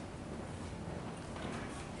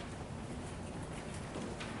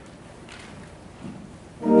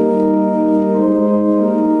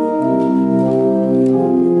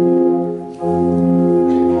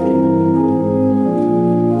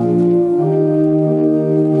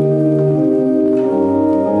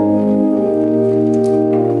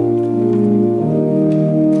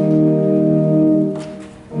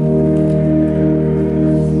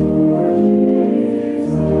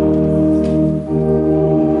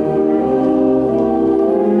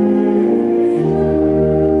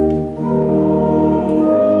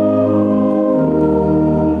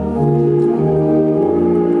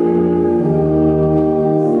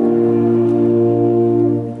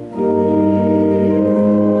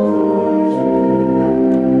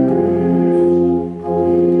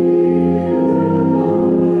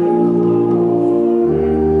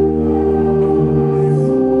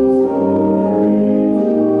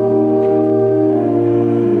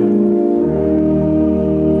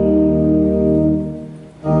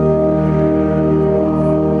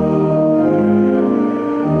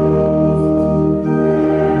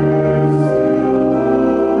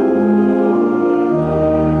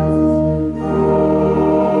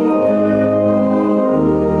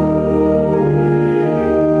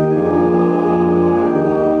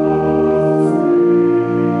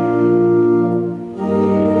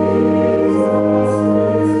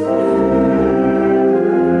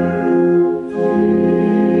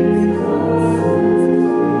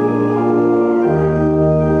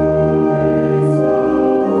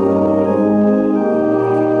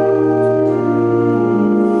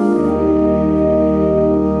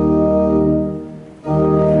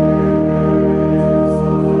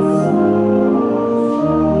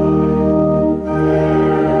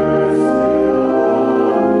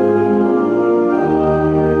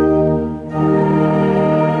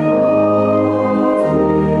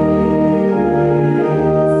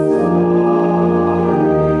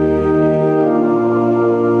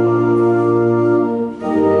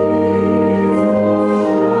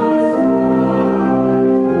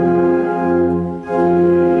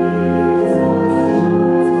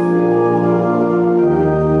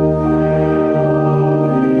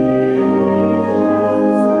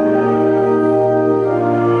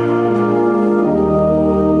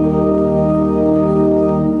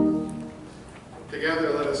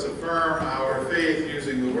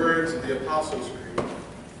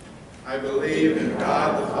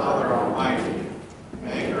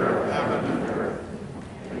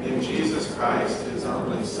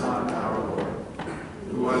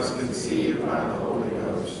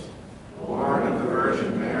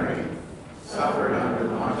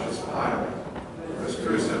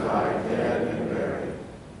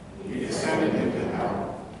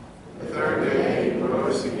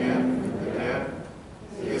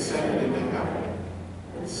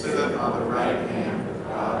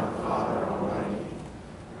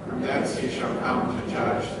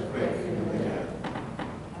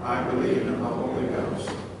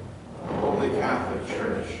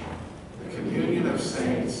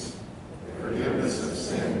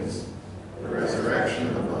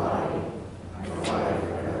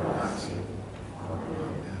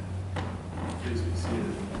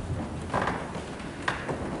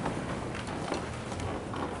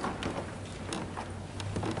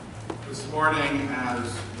 Morning,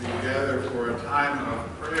 as we gather for a time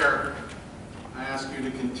of prayer, I ask you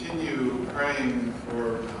to continue praying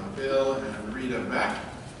for Bill and Rita Beck.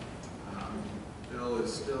 Bill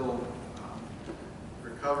is still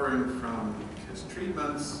recovering from his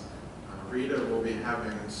treatments. Rita will be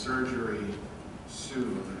having surgery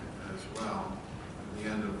soon as well, at the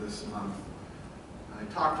end of this month. I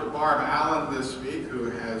talked to Barb Allen this week, who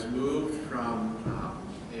has moved from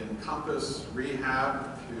Encompass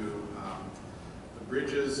Rehab to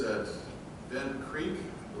Bridges at Bent Creek,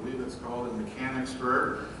 I believe it's called, in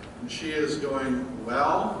Mechanicsburg, and she is doing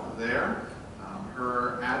well there.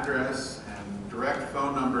 Her address and direct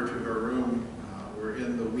phone number to her room were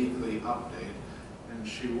in the weekly update, and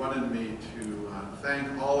she wanted me to thank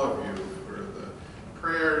all of you for the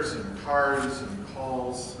prayers and cards and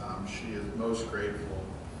calls she is most grateful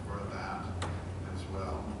for that as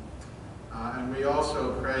well. And we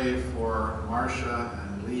also pray for Marcia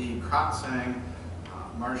and Lee Krotzang.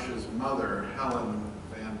 Marcia's mother, Helen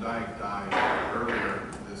Van Dyke, died earlier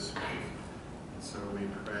this week. So we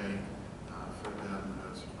pray for them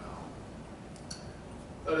as well.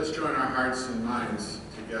 Let us join our hearts and minds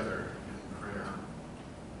together in prayer.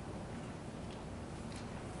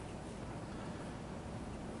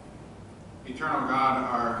 Eternal God,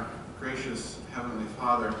 our gracious Heavenly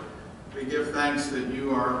Father, we give thanks that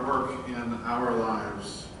you are at work in our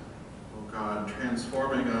lives, O God,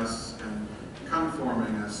 transforming us and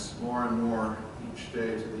conforming us more and more each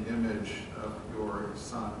day to the image of your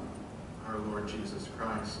Son, our Lord Jesus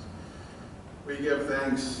Christ. We give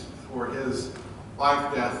thanks for his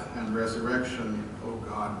life, death, and resurrection, O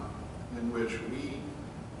God, in which we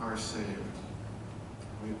are saved.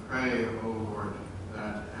 We pray, O Lord,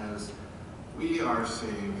 that as we are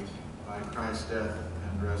saved by Christ's death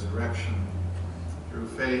and resurrection, through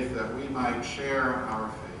faith, that we might share our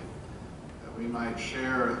faith, that we might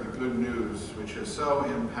share the good news which has so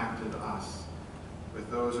impacted us with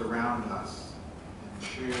those around us, and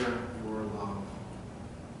share your love.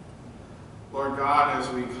 Lord God, as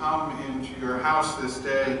we come into your house this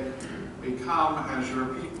day, we come as your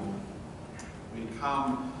people. We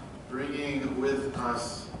come bringing with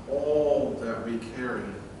us all that we carry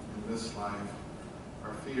in this life,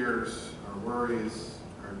 our fears, our worries,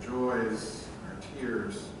 our joys, our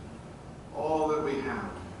tears, all that we have,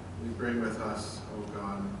 we bring with us, O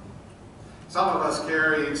God. Some of us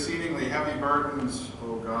carry exceedingly heavy burdens,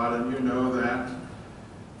 O God, and you know that.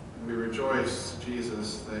 And we rejoice,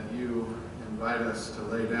 Jesus, that you invite us to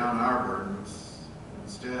lay down our burdens,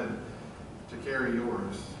 instead to carry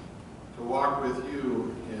yours, to walk with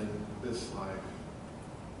you in this life,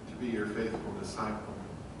 to be your faithful disciple.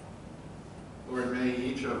 Lord, may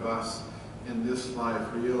each of us in this life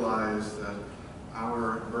realize that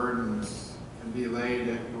our burdens can be laid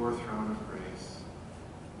at your throne of grace,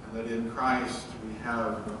 and that in Christ we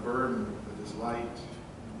have a burden that is light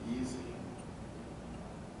and easy.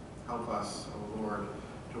 Help us, O Lord,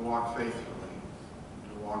 to walk faithfully,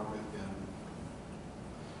 to walk within.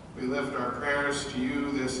 We lift our prayers to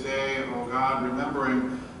you this day, O God,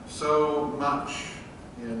 remembering so much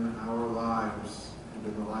in our lives and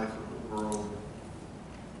in the life of the world.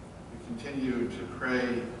 We continue to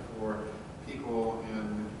pray for people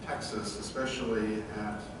in Texas, especially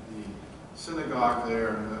at the synagogue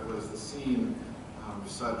there that was the scene of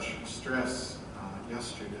such stress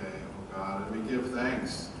yesterday, O God. And we give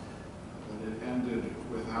thanks that it ended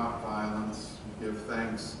without violence. We give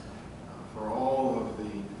thanks for all of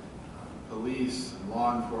the police and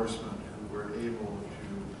law enforcement who were able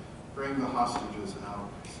to bring the hostages out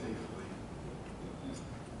safely.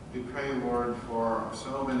 We pray, Lord, for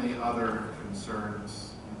so many other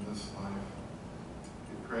concerns in this life.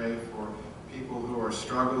 We pray for people who are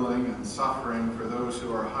struggling and suffering, for those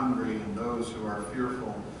who are hungry and those who are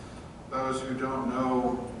fearful, those who don't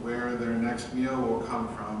know where their next meal will come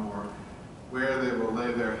from or where they will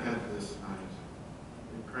lay their head this night.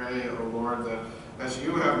 We pray, O Lord, that as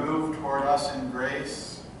you have moved toward us in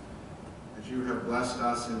grace, as you have blessed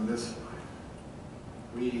us in this life,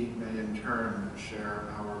 we may in turn share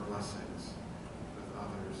our blessings with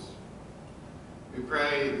others. We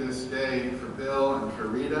pray this day for Bill and for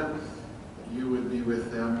Rita, that you would be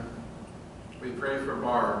with them. We pray for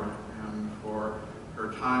Barb and for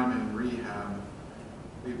her time in rehab.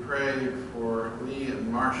 We pray for Lee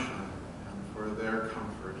and Marcia and for their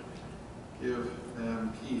comfort. Give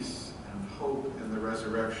them peace and hope in the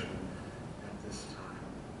resurrection at this time.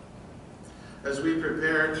 As we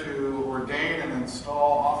prepare to ordain and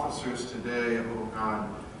install officers today, O God,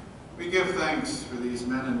 we give thanks for these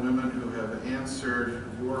men and women who have answered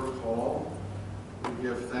your call. We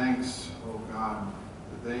give thanks, O God,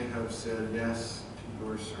 that they have said yes to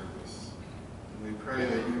your service. And we pray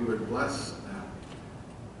that you would bless them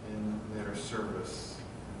in their service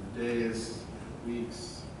in the days, and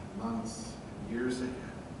weeks, and months, and years ahead.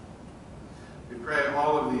 We pray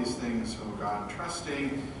all of these things, O God,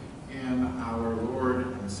 trusting in our Lord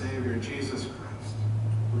and Savior Jesus Christ,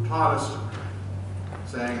 who taught us to pray,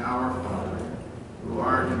 saying, Our Father, who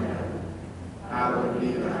art in heaven, hallowed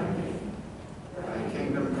be thy name. Thy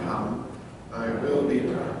kingdom come, thy will be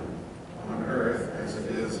done, on earth as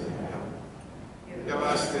it is in heaven. Give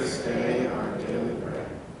us this day our daily bread.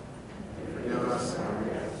 Forgive us our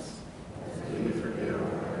debts, as we forgive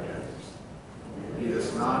our debtors. Lead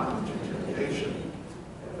us not into temptation,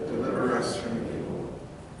 but deliver us from evil.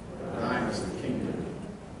 For thine is the kingdom,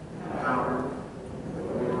 and the power, and the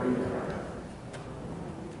glory forever.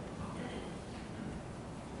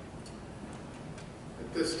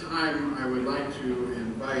 time, I would like to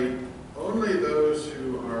invite only those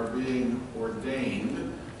who are being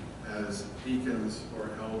ordained as deacons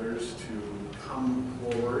or elders to come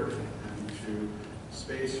forward and to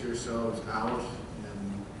space yourselves out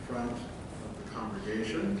in front of the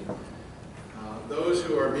congregation. Those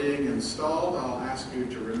who are being installed, I'll ask you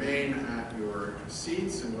to remain at your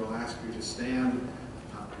seats, and we'll ask you to stand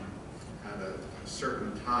at a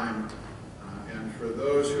certain time. And for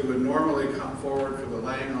those who would normally come forward for the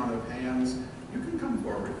laying on of hands, you can come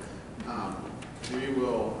forward. We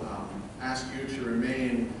will ask you to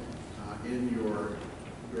remain in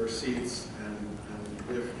your seats and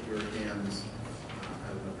lift your hands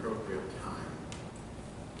at an appropriate time.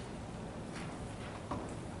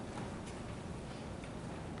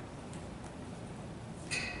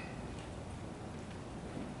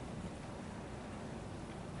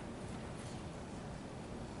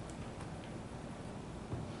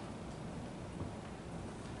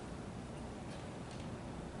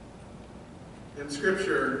 In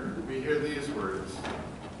Scripture, we hear these words: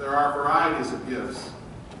 there are varieties of gifts,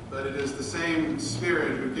 but it is the same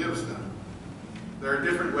Spirit who gives them. There are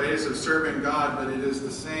different ways of serving God, but it is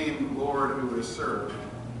the same Lord who is served.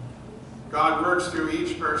 God works through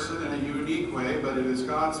each person in a unique way, but it is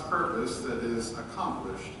God's purpose that is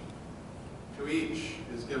accomplished. To each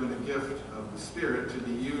is given a gift of the Spirit to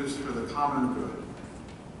be used for the common good.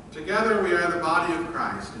 Together we are the body of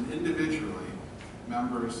Christ, and individually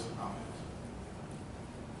members of it.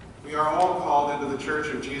 We are all called into the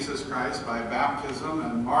Church of Jesus Christ by baptism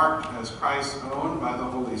and marked as Christ's own by the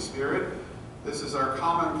Holy Spirit. This is our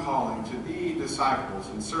common calling to be disciples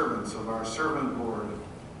and servants of our servant Lord.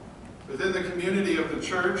 Within the community of the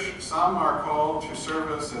church, some are called to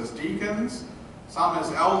service as deacons, some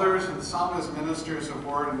as elders, and some as ministers of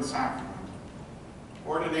word and sacrament.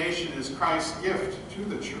 Ordination is Christ's gift to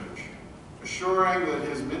the church, assuring that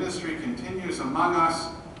his ministry continues among us,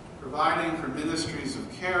 providing for ministries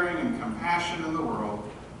of caring and compassion in the world,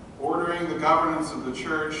 ordering the governance of the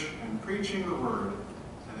church, and preaching the word,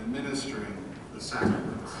 and administering the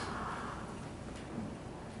sacraments.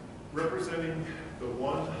 Representing the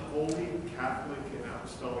one holy Catholic and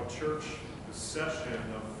Apostolic Church, the session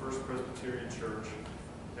of First Presbyterian Church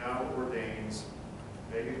now ordains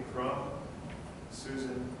Megan Crum,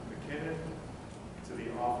 Susan McKinnon to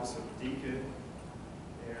the office of deacon,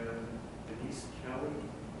 and Denise Kelly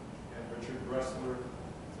and Richard Bressler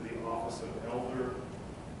to the office of elder,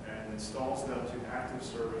 and installs them to active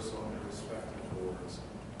service on their respective boards.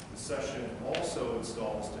 The session also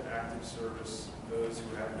installs to active service those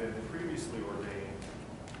who have been previously ordained.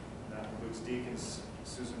 That includes deacons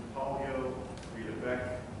Susan Pollio, Rita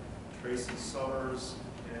Beck, Tracy Summers,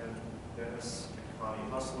 and Dennis and Connie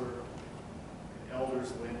Hustler, and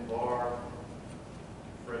elders Lynn Barr,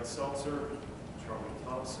 Fred Seltzer, Charlie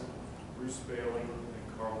Thompson, Bruce Bailey,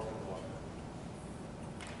 and Carlton Walker.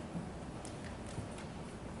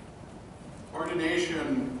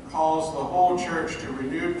 Ordination calls the whole church to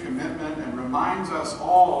renewed commitment and reminds us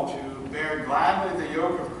all to bear gladly the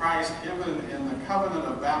yoke of Christ given in the covenant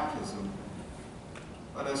of baptism.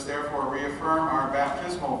 Let us therefore reaffirm our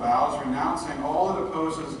baptismal vows, renouncing all that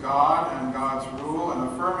opposes God and God's rule, and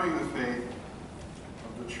affirming the faith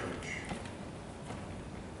of the church.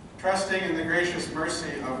 Trusting in the gracious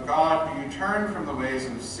mercy of God, do you turn from the ways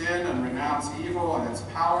of sin and renounce evil and its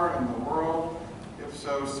power in the world? If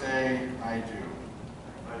so, say, I do.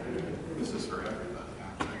 I do. This is for everybody.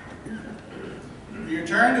 Do you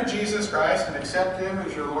turn to Jesus Christ and accept him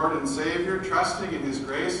as your Lord and Savior, trusting in his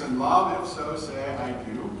grace and love? If so, say, I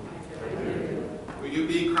do. Will you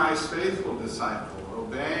be Christ's faithful disciple,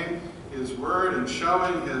 obeying his word and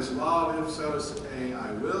showing his love? If so, say,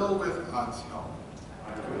 I will with God's help.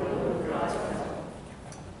 I will with God's help.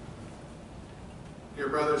 Dear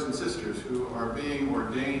brothers and sisters who are being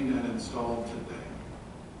ordained and installed today,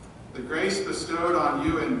 the grace bestowed on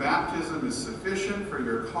you in baptism is sufficient for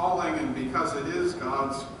your calling, and because it is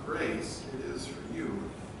God's grace, it is for you.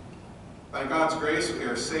 By God's grace, we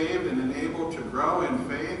are saved and enabled to grow in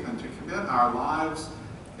faith and to commit our lives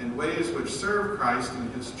in ways which serve Christ and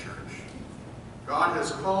his church. God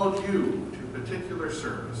has called you to particular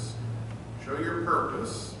service. Show your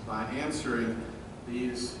purpose by answering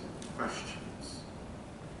these questions.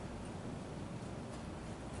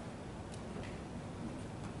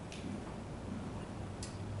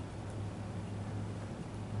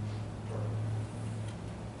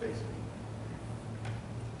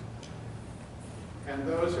 And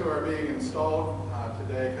those who are being installed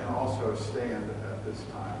today can also stand at this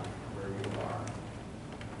time where you are.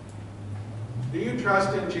 Do you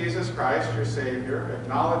trust in Jesus Christ, your Savior,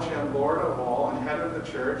 acknowledge him Lord of all and head of the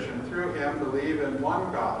church, and through him believe in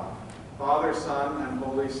one God, Father, Son, and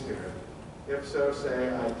Holy Spirit? If so,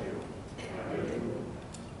 say, I do.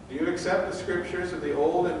 Do you accept the scriptures of the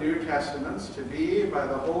Old and New Testaments to be, by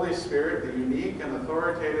the Holy Spirit, the unique and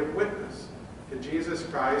authoritative witness to Jesus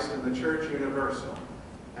Christ and the Church Universal,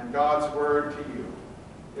 and God's Word to you?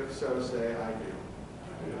 If so, say, I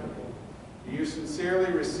do. Do you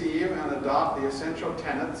sincerely receive and adopt the essential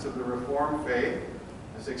tenets of the Reformed faith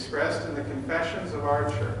as expressed in the confessions of our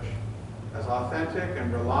Church, as authentic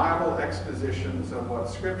and reliable expositions of what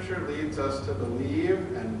Scripture leads us to believe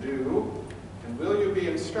and do? And will you be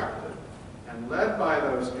instructed and led by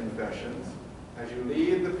those confessions as you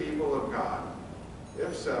lead the people of God?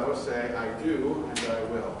 If so, say, I do and I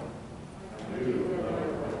will. I do.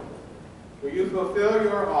 Will you fulfill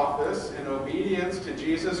your office in obedience to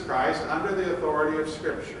Jesus Christ under the authority of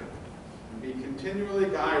Scripture and be continually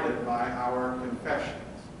guided by our confessions?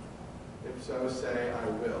 If so, say, I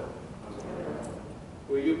will.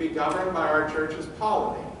 Will you be governed by our church's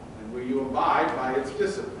polity, and will you abide by its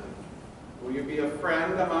discipline? Will you be a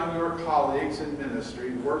friend among your colleagues in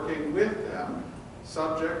ministry, working with them,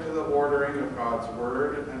 subject to the ordering of God's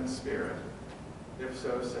Word and Spirit? If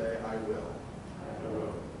so, say, I will. I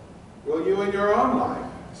will. Will you in your own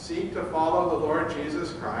life seek to follow the Lord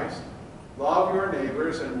Jesus Christ, love your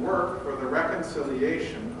neighbors, and work for the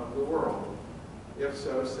reconciliation of the world? If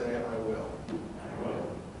so, say, I will. I will.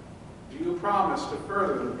 Do you promise to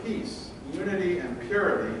further the peace, unity, and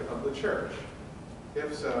purity of the church?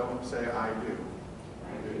 If so, say, I do.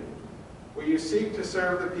 I do. Will you seek to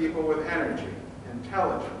serve the people with energy,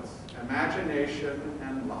 intelligence, imagination,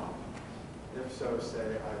 and love? If so, say,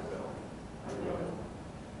 I will. I will.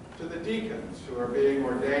 To the deacons who are being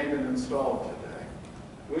ordained and installed today,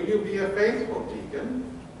 will you be a faithful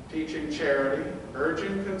deacon, teaching charity,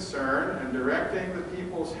 urging concern, and directing the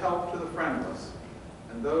people's help to the friendless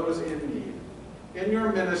and those in need? In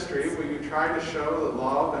your ministry, will you try to show the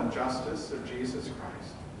love and justice of Jesus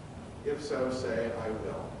Christ? If so, say, I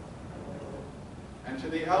will. And to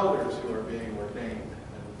the elders who are being ordained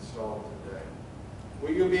and installed today,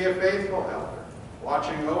 will you be a faithful elder,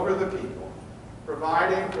 watching over the people,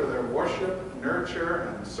 providing for their worship,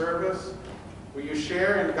 nurture, and service? Will you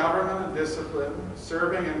share in government and discipline,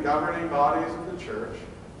 serving and governing bodies of the church?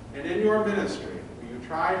 And in your ministry, will you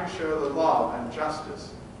try to show the love and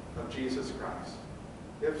justice of Jesus Christ?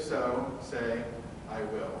 If so, say, I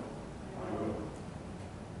will. I will.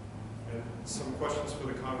 And some questions for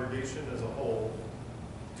the congregation as a whole.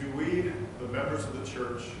 Do we, the members of the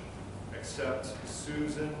church, accept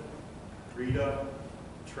Susan, Rita,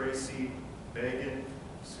 Tracy, Megan,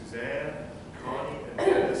 Suzanne, Connie, and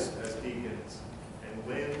Dennis as deacons, and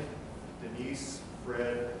Lynn, Denise,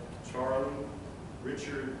 Fred, Charlie,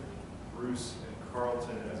 Richard, Bruce, and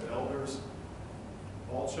Carlton as elders,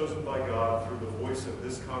 all chosen by God through the voice of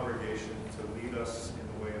this congregation to lead us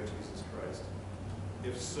in the way of Jesus Christ?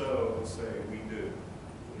 If so, say, we do.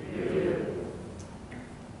 We do.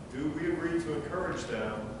 Do we agree to encourage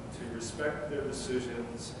them to respect their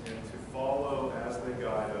decisions and to follow as they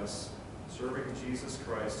guide us, serving Jesus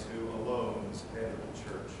Christ, who alone is head of the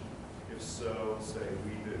church? If so, say,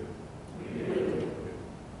 we do. We do.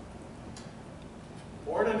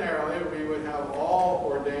 Ordinarily, we would have all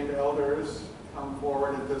ordained elders come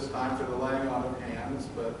forward at this time for the laying on of hands,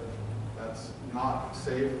 but that's not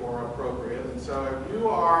safe or appropriate. And so if you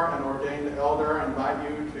are an ordained elder, I invite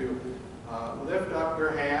you to lift up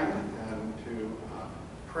your hand and to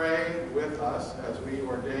pray with us as we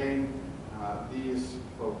ordain these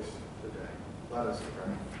folks today. Let us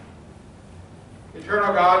pray.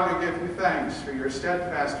 Eternal God, we give you thanks for your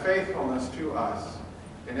steadfast faithfulness to us.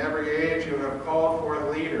 In every age you have called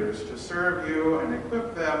forth leaders to serve you and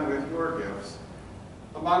equip them with your gifts.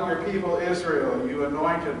 Among your people Israel, you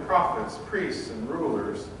anointed prophets, priests, and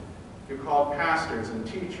rulers. You called pastors and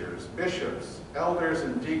teachers, bishops, elders,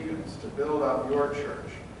 and deacons to build up your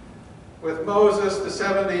church. With Moses, the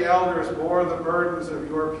 70 elders bore the burdens of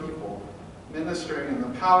your people, ministering in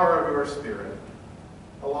the power of your Spirit.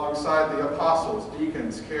 Alongside the apostles,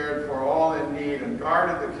 deacons cared for all in need and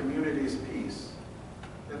guarded the community's peace.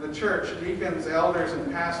 In the church, deacons, elders,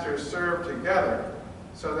 and pastors served together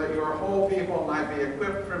so that your whole people might be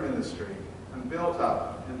equipped for ministry and built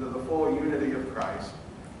up into the full unity of Christ.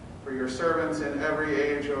 For your servants in every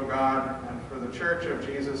age, O God, and for the church of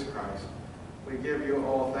Jesus Christ, we give you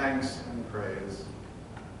all thanks and praise.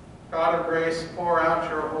 God of grace, pour out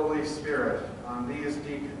your Holy Spirit on these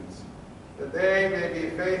deacons, that they may be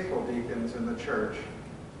faithful deacons in the church.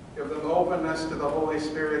 Give them openness to the Holy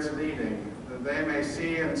Spirit's leading, that they may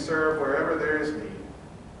see and serve wherever there is need.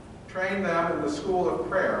 Train them in the school of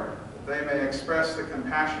prayer, that they may express the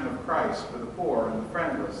compassion of Christ for the poor and the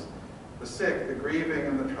friendless, the sick, the grieving,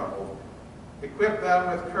 and the troubled. Equip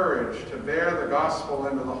them with courage to bear the gospel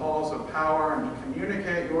into the halls of power and to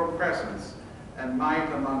communicate your presence and might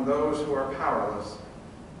among those who are powerless.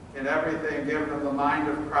 In everything, give them the mind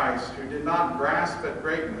of Christ, who did not grasp at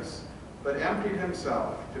greatness, but emptied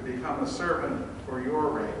himself to become a servant for your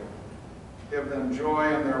reign. Give them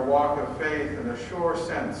joy in their walk of faith and a sure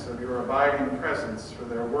sense of your abiding presence for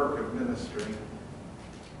their work of ministry.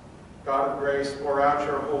 God of grace, pour out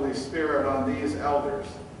your Holy Spirit on these elders,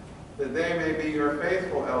 that they may be your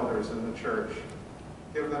faithful elders in the church.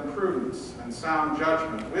 Give them prudence and sound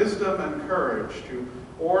judgment, wisdom and courage to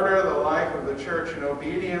order the life of the church in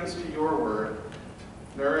obedience to your word.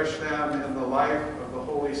 Nourish them in the life of the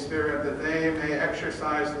Holy Spirit, that they may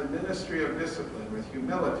exercise the ministry of discipline with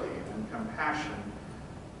humility and compassion.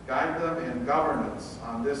 Guide them in governance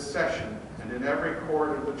on this session and in every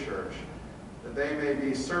court of the church, that they may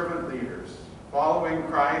be servant leaders, following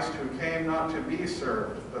Christ, who came not to be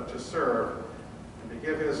served, but to serve, and to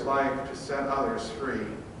give his life to set others free.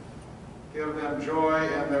 Give them joy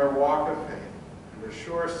in their walk of faith, and a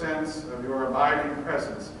sure sense of your abiding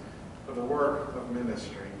presence for the work of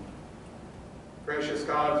ministry. Gracious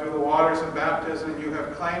God, through the waters of baptism, you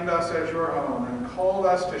have claimed us as your own and called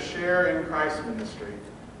us to share in Christ's ministry.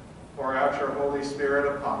 Pour out your Holy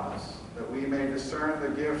Spirit upon us, that we may discern the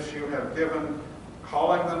gifts you have given,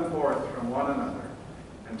 calling them forth from one another,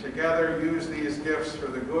 and together use these gifts for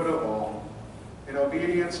the good of all. In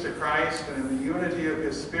obedience to Christ and in the unity of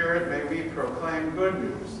his Spirit, may we proclaim good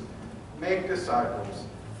news, make disciples,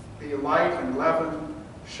 be light and leaven,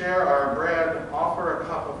 share our bread, offer a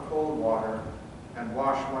cup of cold water, and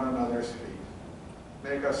wash one another's feet.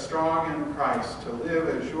 Make us strong in Christ to live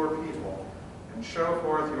as your people and show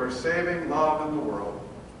forth your saving love in the world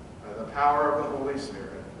by the power of the Holy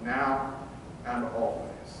Spirit, now and always.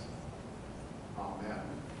 Amen.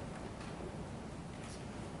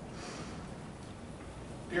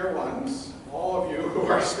 Dear ones, all of you who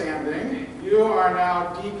are standing, you are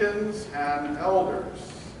now deacons and elders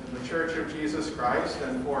in the Church of Jesus Christ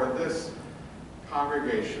and for this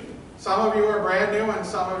congregation. Some of you are brand new and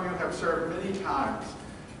some of you have served many times.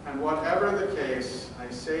 And whatever the case,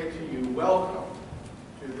 I say to you, welcome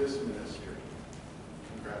to this ministry.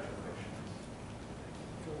 Congratulations.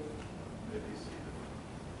 You may be seated.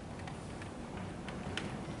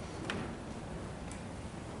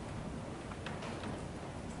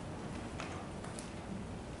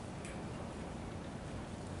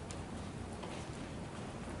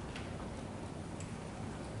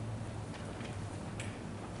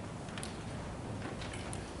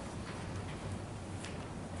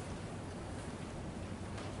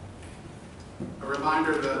 A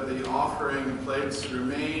reminder that the offering plates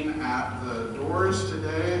remain at the doors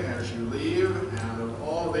today as you leave, and of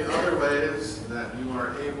all the other ways that you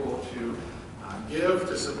are able to give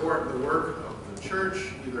to support the work of the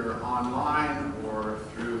church, either online or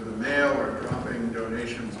through the mail or dropping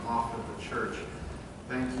donations off at the church.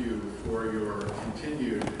 Thank you for your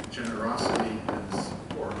continued generosity and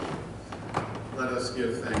support. Let us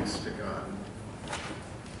give thanks to God.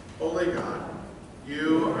 Holy God,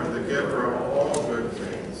 you are the giver of all good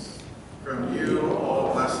things. From you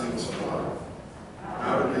all blessings flow.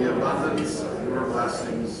 Out of the abundance of your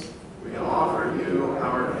blessings, we offer you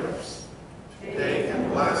our gifts. Take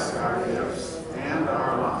and bless our gifts and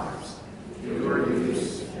our lives, your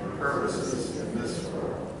use and purposes in this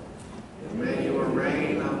world. And may your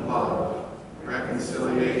reign of love,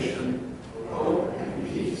 reconciliation, hope, and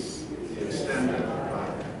peace be extended by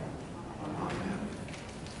them. Amen.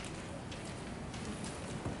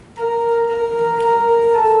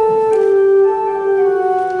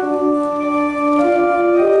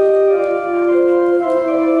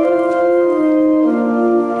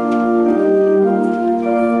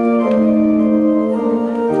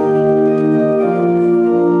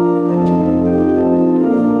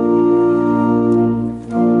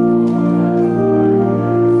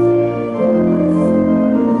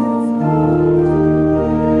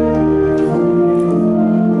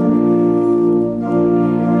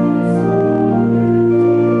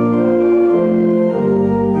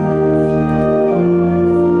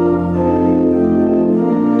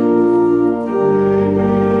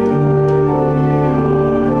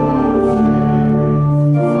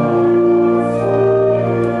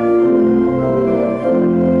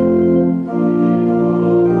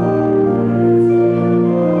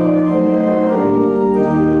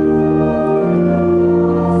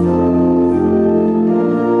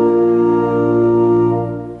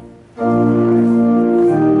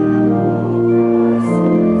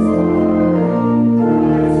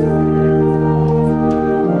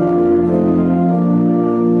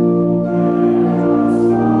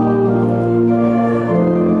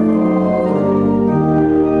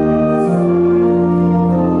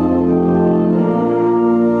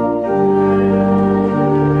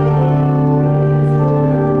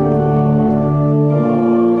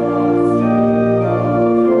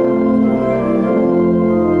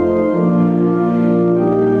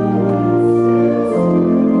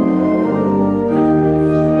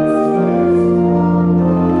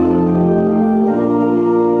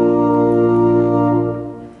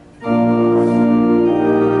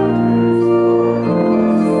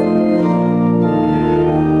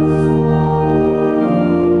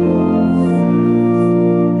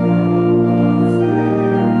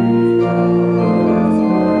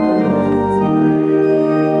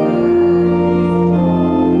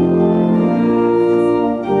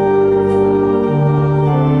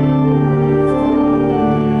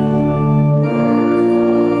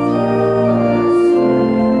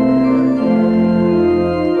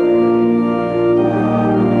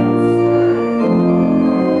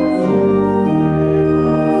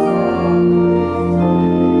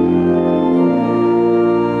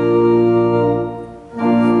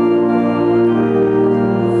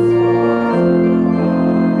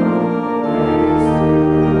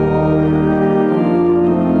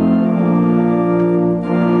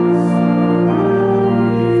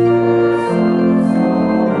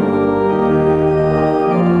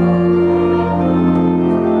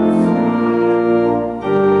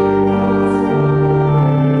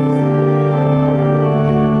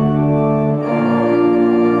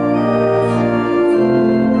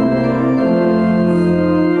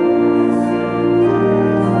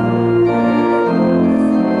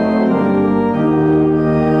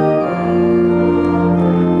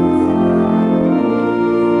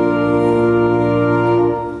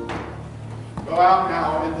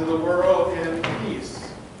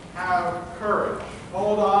 Have courage.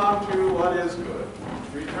 Hold on to what is good.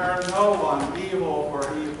 Return no one evil for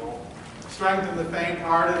evil. Strengthen the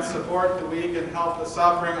faint-hearted, support the weak, and help the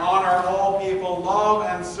suffering. Honor all people. Love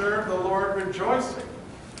and serve the Lord, rejoicing in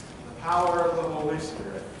the power of the Holy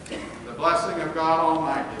Spirit. The blessing of God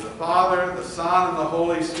Almighty, the Father, the Son, and the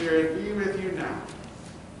Holy Spirit be with you now,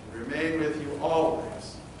 and remain with you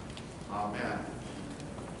always. Amen.